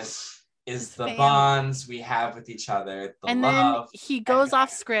Christmas is the family. Bonds we have with each other, the And love. then he goes and off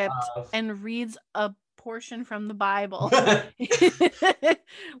script love. and reads a portion from the Bible.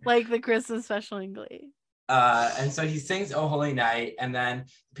 Like the Christmas special in Glee. And so he sings "Oh Holy Night," and then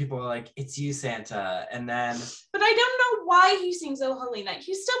people are like, "It's you, Santa." And then But I don't know why he sings "Oh Holy Night."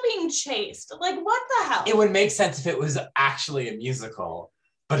 He's still being chased. Like, what the hell? it would make sense if it was actually a musical,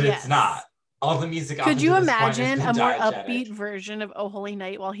 but Yes. it's not. All the music. up Could you until this point has imagine been a more diegetic. upbeat version of "Oh Holy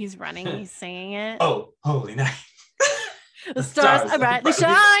Night" while he's running? He's singing it. Oh, holy night! The stars are brightly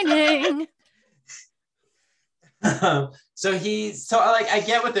shining. So I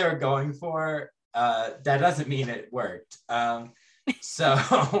get what they were going for. That doesn't mean it worked. So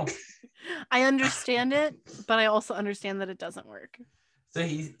I understand it, but I also understand that it doesn't work.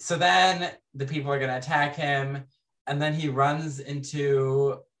 so then the people are gonna attack him, and then he runs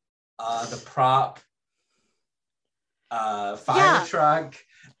into the prop fire truck,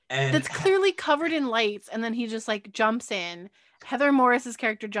 and That's clearly covered in lights, and then he just like jumps in. Heather Morris's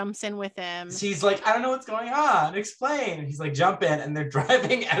character jumps in with him. she's like, I don't know what's going on. Explain. And he's like, jump in, and they're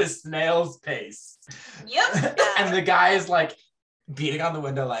driving at a snail's pace. Yep. And the guy is like beating on the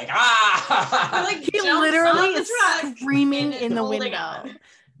window, like, ah. Like, He jumps literally on the is truck screaming and in the holding window. on.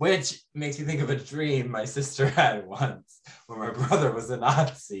 Which makes me think of a dream my sister had once where my brother was a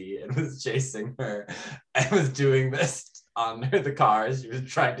Nazi and was chasing her and was doing this on the car. She was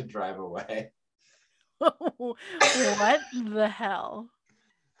trying to drive away. What the hell?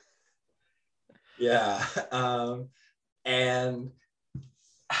 Yeah. And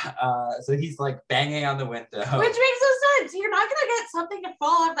so he's like banging on the window. Which makes no sense. You're not gonna get something to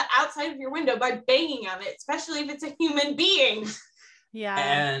fall off the outside of your window by banging on it, especially if it's a human being. Yeah.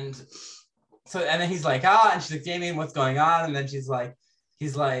 And then he's like, and she's like, Damien, what's going on? And then he's like,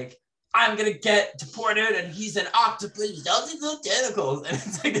 I'm gonna get deported, and he's an octopus with all these little tentacles, and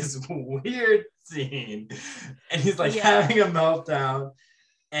it's like this weird scene, and he's like having a meltdown,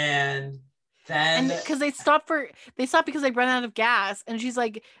 and then because they stop because they run out of gas, and she's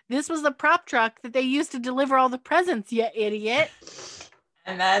like, this was the prop truck that they used to deliver all the presents, you idiot.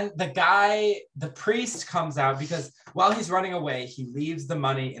 And then the priest comes out because while he's running away, he leaves the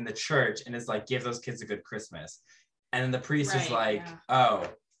money in the church and is like, give those kids a good Christmas. And then the priest is like, oh,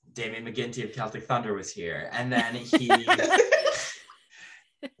 Damien McGinty of Celtic Thunder was here. And then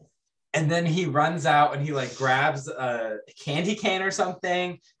he runs out and he like grabs a candy cane or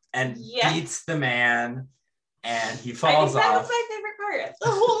something and beats the man, and he falls off. That was my favorite part of the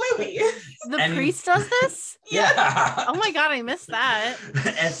whole movie. The priest does this? Yeah. Oh my God, I missed that.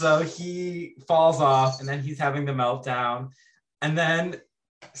 And so he falls off, and then he's having the meltdown, and then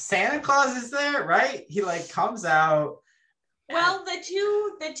Santa Claus is there, right? He like comes out. Well, the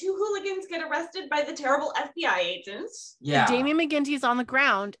two hooligans get arrested by the terrible FBI agents. Yeah. Damien McGinty's on the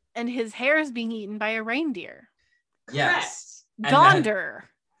ground, and his hair is being eaten by a reindeer. Yes. Donder.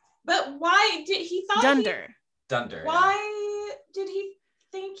 But why did he thought Dunder. Why did he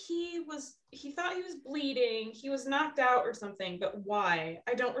think he thought he was bleeding? He was knocked out or something, but why?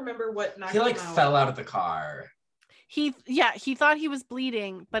 I don't remember what knocked him out. He like fell out of the car. He thought he was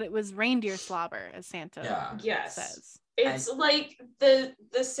bleeding, but it was reindeer slobber, as Santa says. It's like the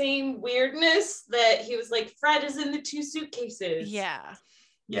same weirdness that he was like, Fred is in the 2 suitcases. Yeah.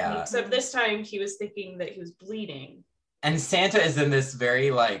 Yeah. Except this time he was thinking that he was bleeding. And Santa is in this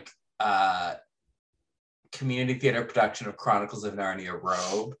very like community theater production of Chronicles of Narnia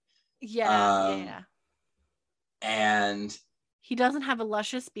robe. Yeah. And he doesn't have a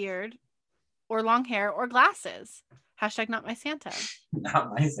luscious beard or long hair or glasses. Hashtag not my Santa. Not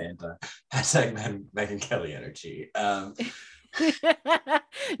my Santa. Hashtag Megyn Kelly energy.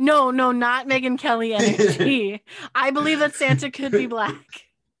 No, not Megyn Kelly energy. I believe that Santa could be black.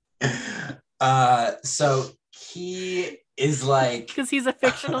 So he is like, because he's a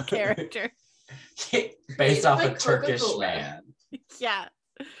fictional character based off like a Turkish man. Yeah.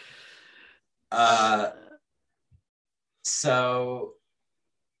 So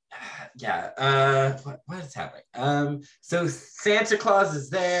yeah. What is happening? So Santa Claus is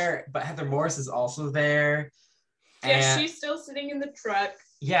there, but Heather Morris is also there. Yeah, she's still sitting in the truck.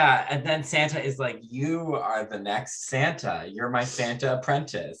 Yeah, and then Santa is like, you are the next Santa. You're my Santa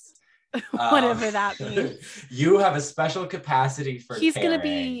apprentice. Whatever that means. You have a special capacity for he's caring. Gonna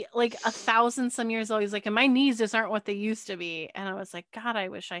be like 1,000 some years old. He's like, and my knees just aren't what they used to be. And I was like, God, I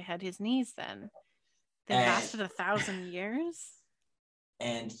wish I had his knees then. They lasted 1,000 years.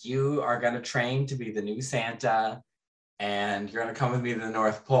 And you are gonna train to be the new Santa, and you're gonna come with me to the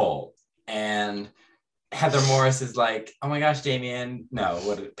North Pole. And Heather Morris is like, oh my gosh, Damien. No,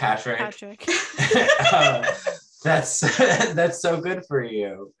 Patrick. That's so good for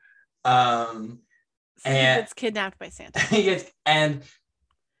you. So he gets kidnapped by Santa. And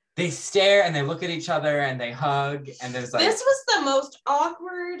they stare and they look at each other and they hug, and there's like, this was the most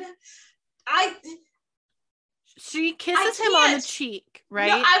awkward. She kisses him on the cheek, right?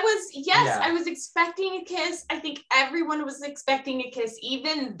 No, I was expecting a kiss. I think everyone was expecting a kiss,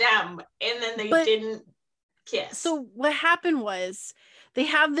 even them, and then they didn't kiss. So what happened was they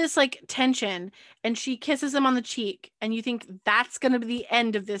have this like tension, and she kisses him on the cheek, and you think that's gonna be the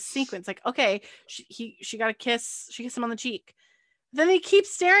end of this sequence. Like, okay, she got a kiss, she kissed him on the cheek. Then they keep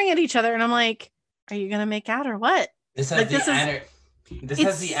staring at each other, and I'm like, are you gonna make out or what? This has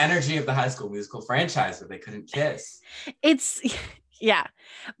the energy of the High School Musical franchise where they couldn't kiss. But it's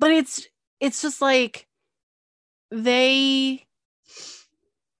just like they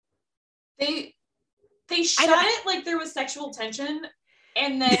shot it like there was sexual tension,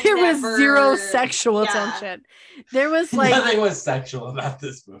 and then there was zero sexual tension. There was like nothing was sexual about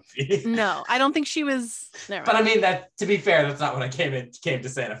this movie. No, I don't think she was. But I mean, that to be fair, that's not what I came to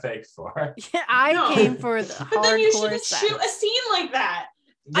Santa Fe for. Yeah, I came for the but then you shouldn't shoot a scene like that.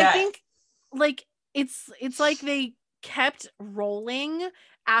 Yeah. I think like it's like they kept rolling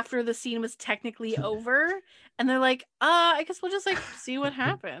after the scene was technically over, and they're like, I guess we'll just like see what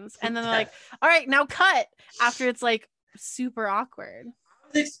happens, and then they're like, all right, now cut, after it's like super awkward.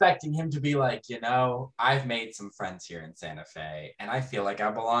 I was expecting him to be like, I've made some friends here in Santa Fe, and I feel like I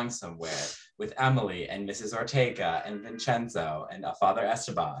belong somewhere with Emily and Mrs. Ortega and Vincenzo and Father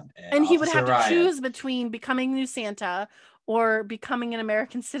Esteban. And he would have Ryan. to choose between becoming new Santa or becoming an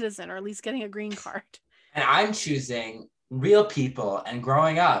American citizen, or at least getting a green card. And I'm choosing real people and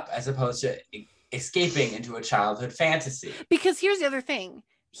growing up as opposed to escaping into a childhood fantasy. Because here's the other thing.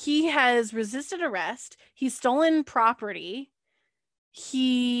 He has resisted arrest. He's stolen property.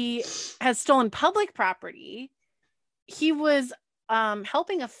 He has stolen public property. He was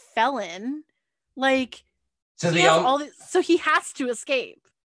helping a felon. Like, so he has to escape.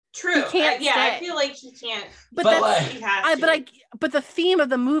 True. He can't stay. I feel like he can't. But the theme of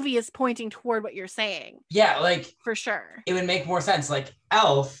the movie is pointing toward what you're saying. Yeah, like for sure. It would make more sense. Like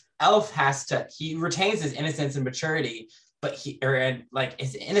Elf he retains his innocence and maturity, but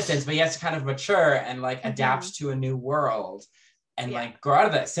his innocence, but he has to kind of mature and like adapt to a new world and like grow out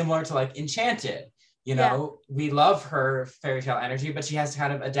of that. Similar to like Enchanted. We love her fairy tale energy, but she has to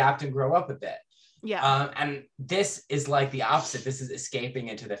kind of adapt and grow up a bit. Yeah. And this is like the opposite. This is escaping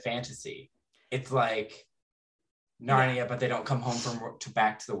into the fantasy. It's like Narnia, but they don't come home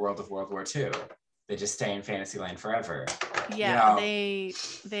back to the world of World War II. They just stay in Fantasyland forever. Yeah, they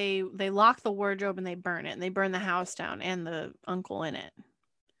lock the wardrobe and they burn it, and they burn the house down and the uncle in it.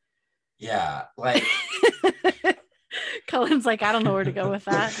 Yeah, like Cullen's like, I don't know where to go with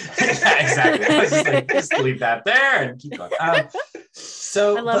that. Yeah, exactly. I was just like, just leave that there and keep going. I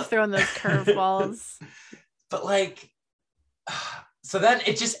love throwing those curveballs. But like, so then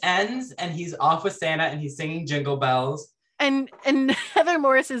it just ends, and he's off with Santa, and he's singing Jingle Bells. And Heather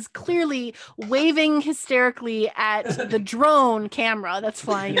Morris is clearly waving hysterically at the drone camera that's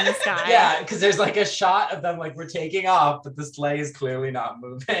flying in the sky. Yeah, because there's like a shot of them like we're taking off, but the sleigh is clearly not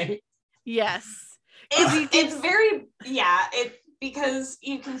moving. Yes. It's very, because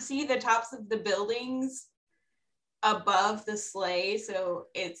you can see the tops of the buildings above the sleigh, so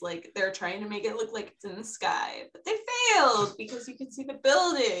it's like they're trying to make it look like it's in the sky, but they failed because you can see the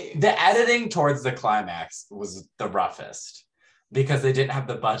building. The editing towards the climax was the roughest because they didn't have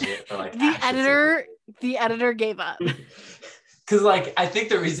the budget for like the editor gave up. Because like I think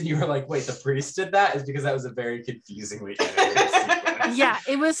the reason you were like, wait, the priest did that is because that was a very confusingly edited sequence. Yeah,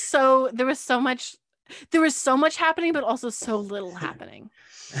 there was so much happening, but also so little happening,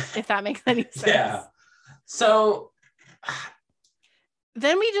 if that makes any sense. Yeah. So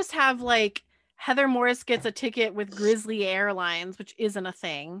then we just have like Heather Morris gets a ticket with Grizzly Airlines, which isn't a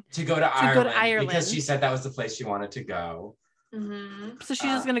thing, to go to Ireland because she said that was the place she wanted to go. Mm-hmm. So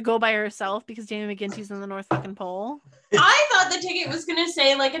she's just gonna go by herself because Jamie McGinty's in the North fucking Pole. I thought the ticket was gonna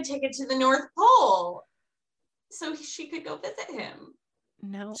say like a ticket to the North Pole, so she could go visit him.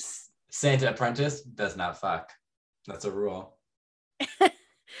 No. Santa Apprentice does not fuck. That's a rule.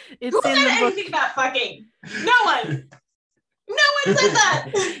 Who said anything about fucking? No one. No one said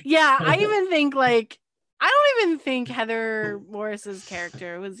that. Yeah, I don't even think Heather Morris's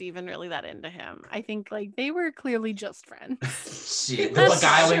character was even really that into him. I think like they were clearly just friends. The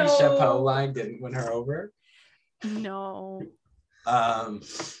beguiling chapeau line didn't win her over. No.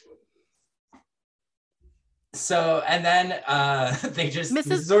 So, and then they just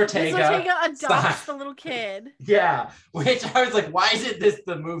Mrs. Ortega adopts the little kid. Yeah, which I was like, why isn't this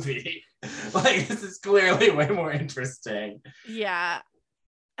the movie? Like, this is clearly way more interesting. Yeah.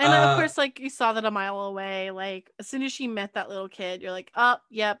 And of course, like, you saw that a mile away. Like, as soon as she met that little kid, you're like, oh,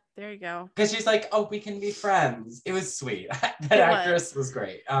 yep, there you go. Because she's like, oh, we can be friends. It was sweet. That actress was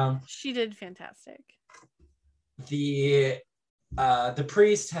great. She did fantastic. The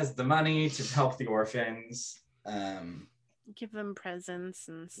priest has the money to help the orphans. Give them presents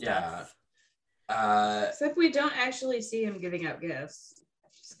and stuff. Yeah. Except we don't actually see him giving out gifts.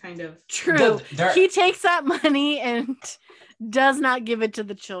 Just kind of true. He takes that money and does not give it to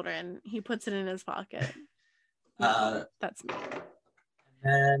the children. He puts it in his pocket. That's me.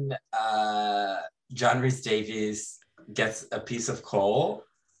 And then John Rhys Davies gets a piece of coal.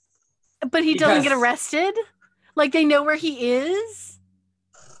 But he doesn't get arrested? Like, they know where he is?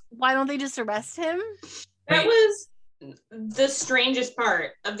 Why don't they just arrest him? That was the strangest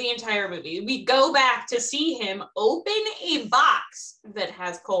part of the entire movie. We go back to see him open a box that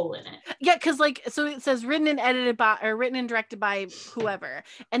has coal in it. Yeah, because like, so it says written and directed by whoever.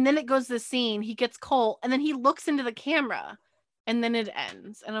 And then it goes to the scene, he gets coal, and then he looks into the camera, and then it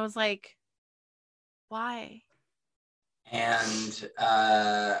ends. And I was like, why? And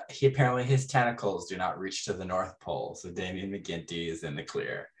he apparently, his tentacles do not reach to the North Pole. So Damien McGinty is in the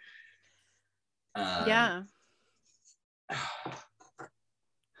clear. Yeah.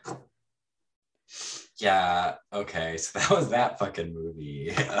 Yeah, okay, so that was that fucking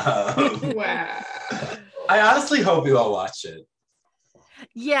movie. Wow. I honestly hope you all watch it.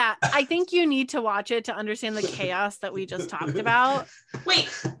 Yeah, I think you need to watch it to understand the chaos that we just talked about. Wait,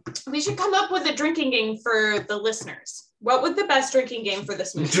 we should come up with a drinking game for the listeners. What would the best drinking game for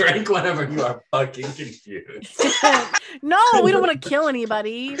this movie? Drink whenever you are fucking confused. No, we don't want to kill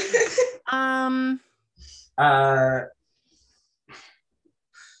anybody.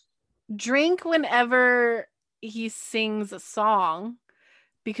 Drink whenever he sings a song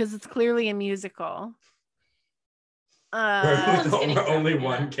because it's clearly a musical. Where only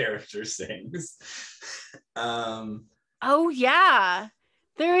one character sings. Oh yeah,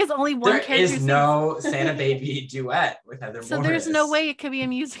 there is only one. There is no Santa Baby duet with Heather Morris. So there's no way it could be a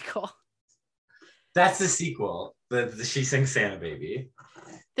musical. That's the sequel. She sings Santa Baby.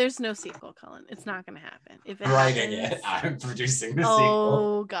 There's no sequel, Cullen. It's not going to happen. If it Writing happens, it, I'm producing the oh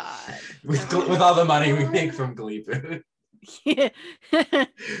sequel. God! With all the money we make from Glee Food. Yeah.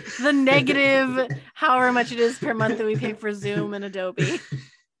 The negative, however much it is per month that we pay for Zoom and Adobe.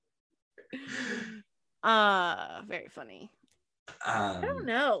 Very funny. I don't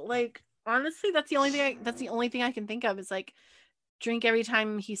know. Like honestly, that's the only thing I can think of is like drink every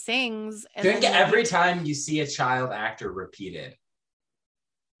time he sings. And drink every time you see a child actor repeated.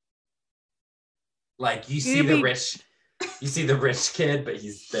 Like you see the rich kid, but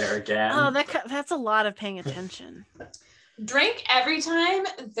he's there again. Oh, that's a lot of paying attention. Drink every time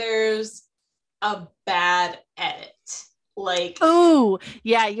there's a bad edit. Like, oh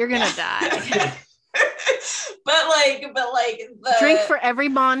yeah, you're gonna die. but the drink for every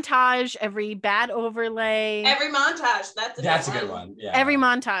montage, every bad overlay, every montage. That's a good one. Yeah, every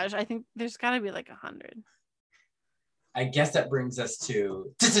montage. I think there's got to be like 100. I guess that brings us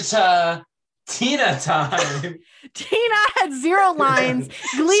to Tina time. Tina had 0 lines.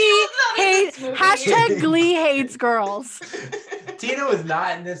 Glee hates #Glee hates girls. Tina was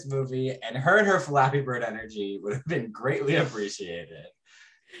not in this movie, and her Flappy Bird energy would have been greatly appreciated.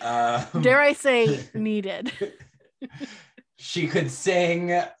 Dare I say, needed. She could sing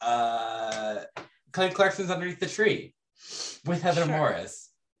Kelly Clarkson's Underneath the Tree with Heather Morris.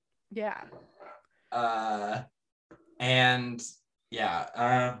 Yeah. And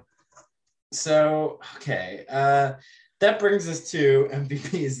yeah. So, okay. That brings us to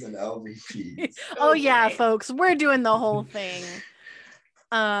MVPs and LVPs. Oh yeah, folks, we're doing the whole thing.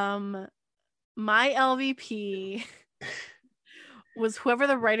 My LVP was whoever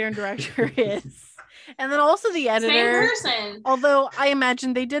the writer and director is. And then also the editor. Same person. Although I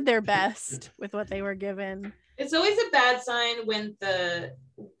imagine they did their best with what they were given. It's always a bad sign when the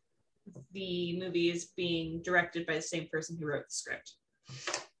movie is being directed by the same person who wrote the script.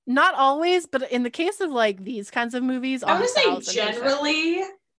 Not always, but in the case of like these kinds of movies, I want to say generally,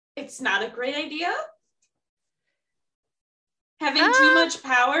 it's not a great idea. Having too much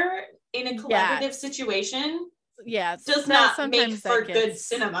power in a collaborative situation does not make for good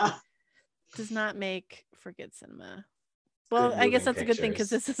cinema. Does not make for good cinema. Well, I guess that's a good thing because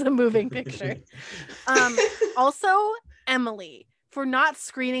this is a moving picture. Also, Emily, for not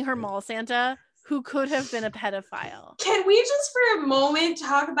screening her mall Santa, who could have been a pedophile. Can we just for a moment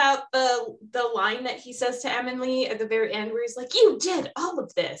talk about the line that he says to Emily at the very end where he's like, you did all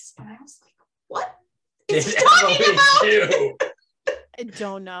of this. And I was like, what is he talking about? I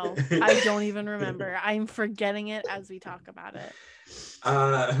don't know. I don't even remember. I'm forgetting it as we talk about it.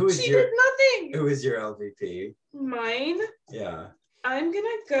 She did nothing. Who is your LVP? Mine? Yeah. I'm gonna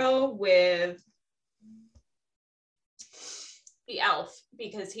go with the elf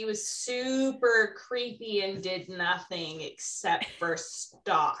because he was super creepy and did nothing except for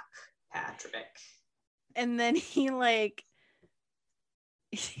stalk Patrick. And then he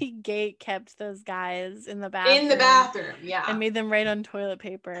gate kept those guys in the bathroom. Yeah. And made them write on toilet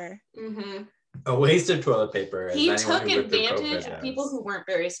paper. Mm-hmm. A waste of toilet paper. He took advantage of people who weren't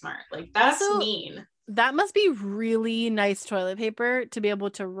very smart. Like, that's also mean. That must be really nice toilet paper to be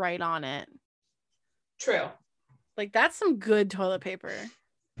able to write on it. True. Like, that's some good toilet paper.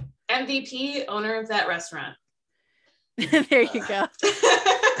 MVP, owner of that restaurant. There you go.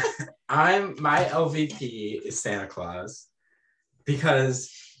 My LVP is Santa Claus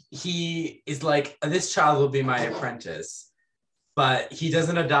because he is like, this child will be my apprentice. But he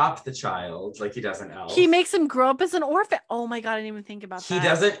doesn't adopt the child like he does an elf. He makes him grow up as an orphan. Oh my God, I didn't even think about that. He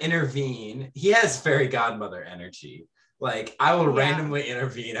doesn't intervene. He has fairy godmother energy. Like I will Yeah. randomly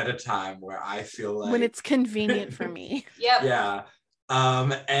intervene at a time where I feel like When it's convenient for me. Yep. yeah.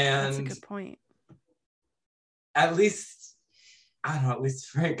 That's a And good point. at least I don't know, at least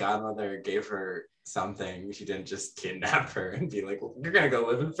Fairy Godmother gave her something. She didn't just kidnap her and be like, well, you're gonna go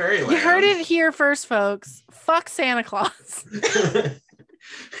live in fairyland. You heard it here first, folks. Fuck Santa Claus.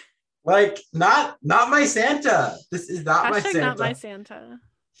 Like not my Santa. This is not my Hashtag Santa. not my Santa.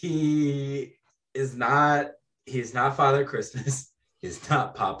 He's not Father Christmas. He's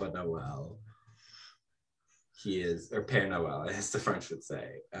not Papa Noel. He is, or Père Noel, as the French would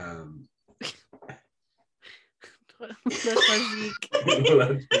say.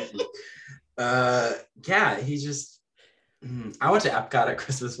 Yeah, he just I went to Epcot at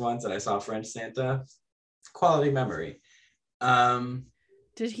Christmas once and I saw French Santa. Quality memory. What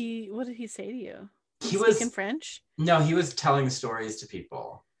did he say to you? He was speaking French? No, he was telling stories to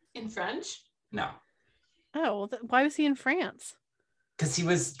people. In French? No. Oh, well, why was he in France? Because he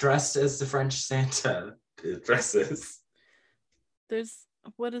was dressed as the French Santa dresses.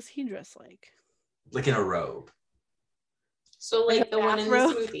 What does he dress like? Like in a robe. So Like like a the one in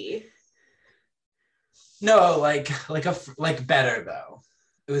bathrobe? this movie. No, like better though.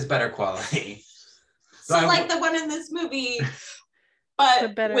 It was better quality. So I- like the one in this movie, but The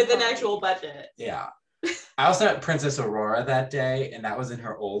better with an quality. actual budget. Yeah. I also met Princess Aurora that day, and that was in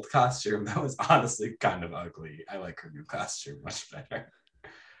her old costume. That was honestly kind of ugly. I like her new costume much better.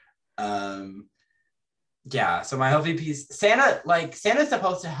 Yeah, so my healthy piece, Santa's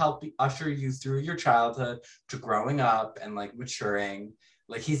supposed to help usher you through your childhood to growing up and like maturing.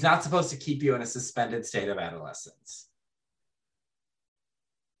 Like he's not supposed to keep you in a suspended state of adolescence.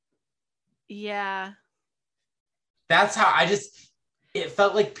 Yeah. That's how it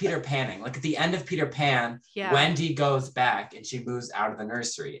felt like Peter Panning. Like at the end of Peter Pan, Yeah. Wendy goes back and she moves out of the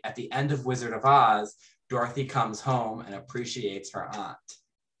nursery. At the end of Wizard of Oz, Dorothy comes home and appreciates her aunt.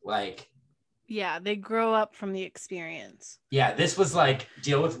 Like, Yeah, they grow up from the experience. yeah, this was like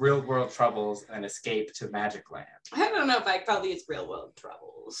deal with real world troubles and escape to Magic Land. I don't know if I call these real world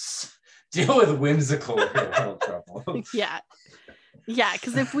troubles. Deal with whimsical real world troubles. Yeah. Yeah,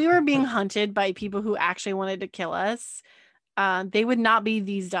 because if we were being hunted by people who actually wanted to kill us, they would not be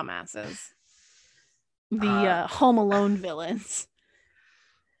these dumbasses. The Home Alone villains.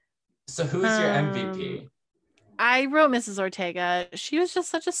 So who's your MVP? I wrote Mrs. Ortega. She was just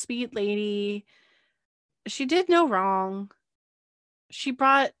such a sweet lady. She did no wrong. She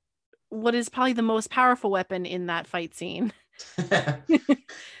brought what is probably the most powerful weapon in that fight scene.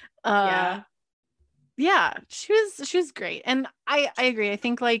 Yeah. Yeah, she was great. And I agree. I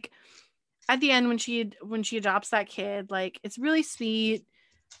think like at the end when she adopts that kid, like it's really sweet,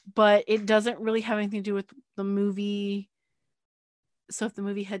 but it doesn't really have anything to do with the movie. So if the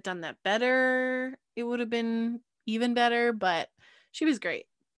movie had done that better, it would have been even better, but she was great.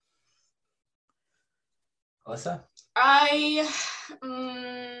 Alyssa? I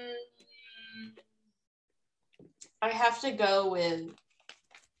have to go with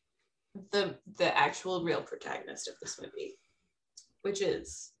the actual real protagonist of this movie, which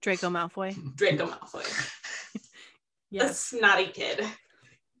is Draco Malfoy. Draco Malfoy. The Yes. snotty kid.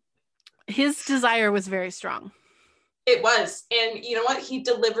 His desire was very strong. It was. And you know what? He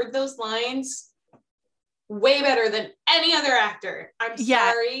delivered those lines way better than any other actor. I'm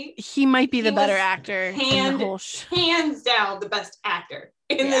Yeah. sorry. He might be the He better was actor in the hand- whole Hands down the best actor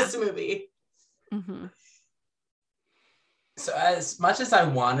in Yeah. this movie. Mhm. So as much as I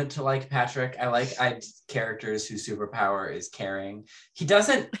wanted to like Patrick, I like characters whose superpower is caring. He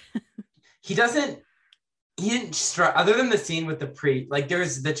didn't other than the scene with the priest, like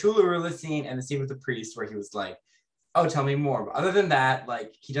there's the Tularula scene and the scene with the priest where he was like, oh, tell me more. But other than that,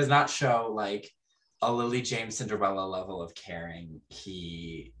 like he does not show like a Lily James Cinderella level of caring.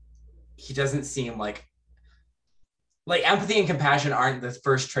 He doesn't seem like empathy and compassion aren't the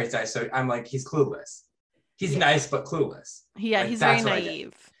first traits I'm like, he's clueless. He's nice but clueless. Yeah, Like, he's very that's what I get.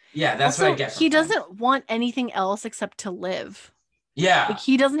 naive. Yeah, that's Also, what I get from he him. doesn't want anything else except to live. Yeah. Like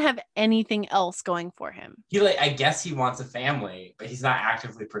he doesn't have anything else going for him. I guess he wants a family, but he's not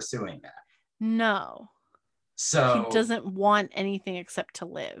actively pursuing that. No. So He doesn't want anything except to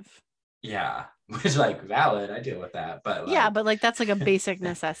live. Yeah. Which like valid. I deal with that. But Yeah, but like that's like a basic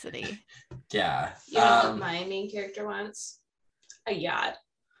necessity. yeah. You know what my main character wants? A yacht.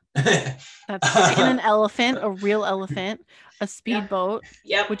 That's and an elephant, a real elephant, a speedboat,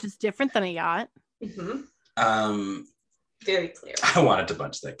 Yep. which is different than a yacht. Mhm. Very clear. I wanted to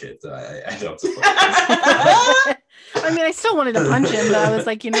punch that kid, so I don't support I mean, I still wanted to punch him, but I was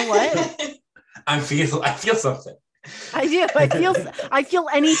like, you know what? I feel something. I do. I feel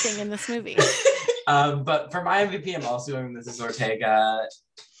anything in this movie. But for my MVP, I'm also going with Mrs. Ortega.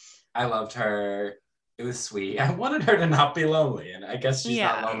 I loved her. It was sweet. I wanted her to not be lonely, and I guess she's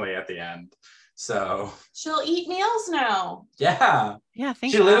not lonely at the end. So she'll eat meals now. Yeah. Yeah,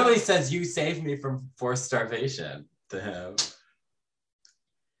 she literally says, "You saved me from forced starvation" to him.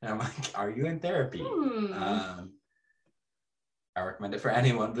 And I'm like, "Are you in therapy?" I recommend it for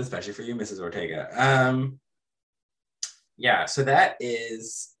anyone, but especially for you, Mrs. Ortega. Yeah, so that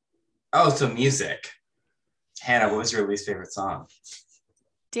is... Oh, so music. Hannah, what was your least favorite song?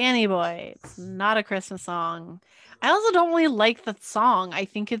 Danny Boy. It's not a Christmas song. I also don't really like the song. I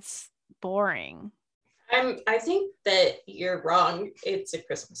think it's boring. I think that you're wrong. It's a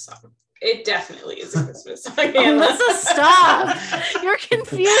Christmas song. It definitely is a Christmas song. Melissa, stop. You're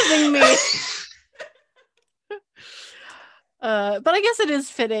confusing me. But I guess it is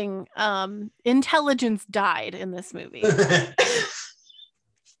fitting. Intelligence died in this movie.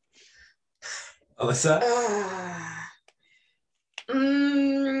 Alyssa?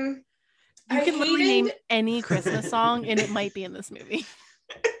 You can literally name any Christmas song and it might be in this movie.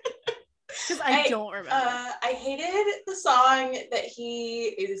 Because I don't remember. I hated the song that he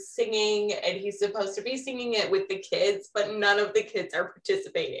is singing, and he's supposed to be singing it with the kids, but none of the kids are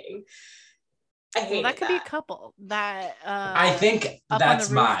participating. I hate that. Could be a couple. That I think that's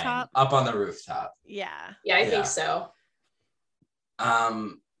mine. Up on the Rooftop. Yeah. Yeah, I think so.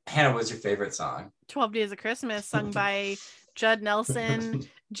 Hannah, what's your favorite song? 12 Days of Christmas, sung by Judd Nelson,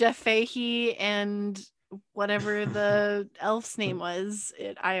 Jeff Fahey, and whatever the elf's name was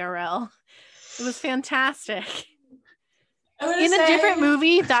at IRL. It was fantastic. In a different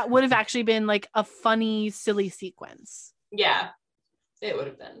movie, that would have actually been like a funny, silly sequence. Yeah, it would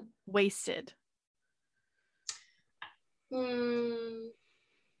have been. Wasted.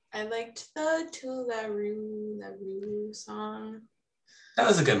 I liked the Toolaroo song. That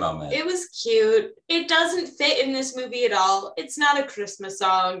was a good moment. It was cute. It doesn't fit in this movie at all. It's not a Christmas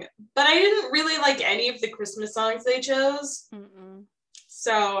song, but I didn't really like any of the Christmas songs they chose.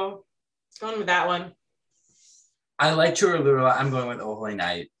 So, going with that one. I liked Churulula. I'm going with Oh Holy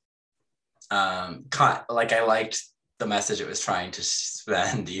Night. I liked the message it was trying to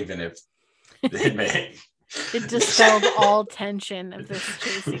send, even if it made... It dispelled all tension of this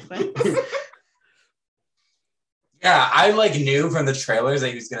chase sequence. Yeah, I knew from the trailers that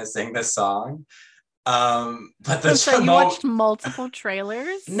he was gonna sing this song. But you watched multiple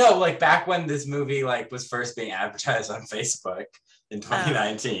trailers? No, back when this movie was first being advertised on Facebook in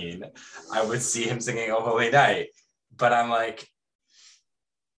 2019, I would see him singing Oh Holy Night. But I'm like,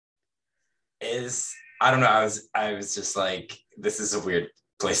 I don't know, I was just like, this is a weird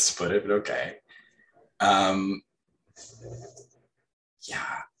place to put it, but okay.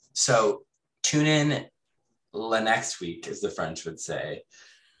 Yeah. So tune in next week, as the French would say.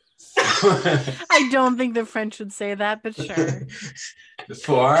 I don't think the French would say that, but sure.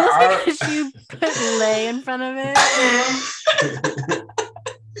 Because you put lay in front of it.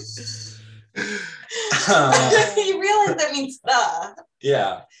 You realize that means the.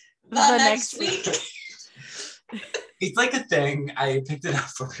 Yeah. The next week. It's like a thing. I picked it up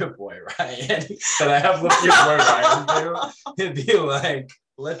from your boy Ryan. That I have with your boy Ryan do. It'd be like,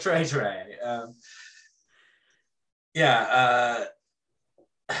 le tray tray.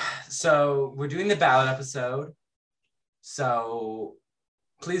 So we're doing the ballot episode. So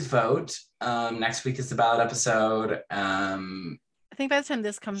please vote. Next week is the ballot episode. I think by the time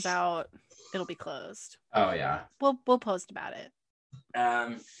this comes out, it'll be closed. Oh yeah. We'll post about it.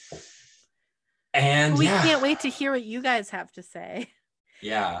 And we can't wait to hear what you guys have to say.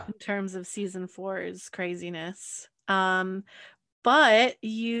 Yeah. In terms of season 4's craziness. But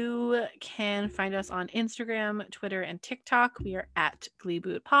you can find us on Instagram, Twitter, and TikTok. We are at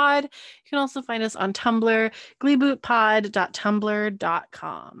GleeBootPod. You can also find us on Tumblr,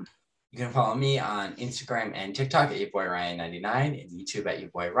 gleebootpod.tumblr.com. You can follow me on Instagram and TikTok at YourBoyRyan99 and YouTube at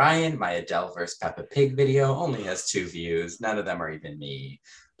YourBoyRyan. My Adele vs. Peppa Pig video only has 2 views. None of them are even me,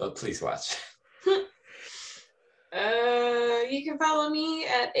 but please watch. You can follow me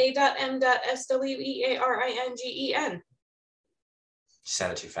at a.m.swearingen. You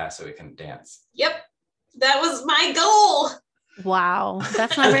said it too fast so we couldn't dance. Yep, that was my goal. Wow,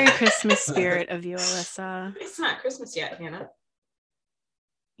 that's not very Christmas spirit of you, Alyssa. It's not Christmas yet, Hannah.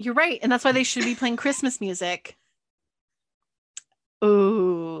 You're right, and that's why they should be playing Christmas music.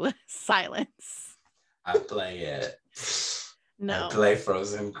 Ooh, silence. I play it. No. I play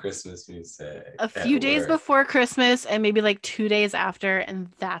Frozen Christmas music. A few days before Christmas and maybe 2 days after,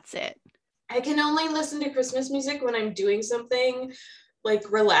 and that's it. I can only listen to Christmas music when I'm doing something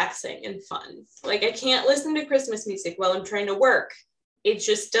relaxing and fun. I can't listen to Christmas music while I'm trying to work. It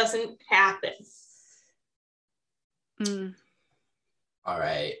just doesn't happen. Mm. All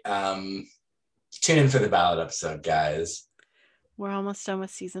right. Tune in for the ballad episode, guys. We're almost done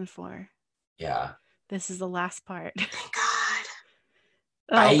with season 4. Yeah. This is the last part. Thank God.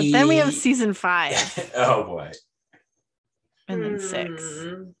 Oh, but then we have Bye. season 5 Oh boy. and then 6.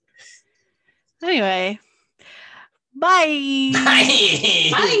 Anyway, bye. Bye.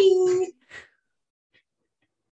 Bye.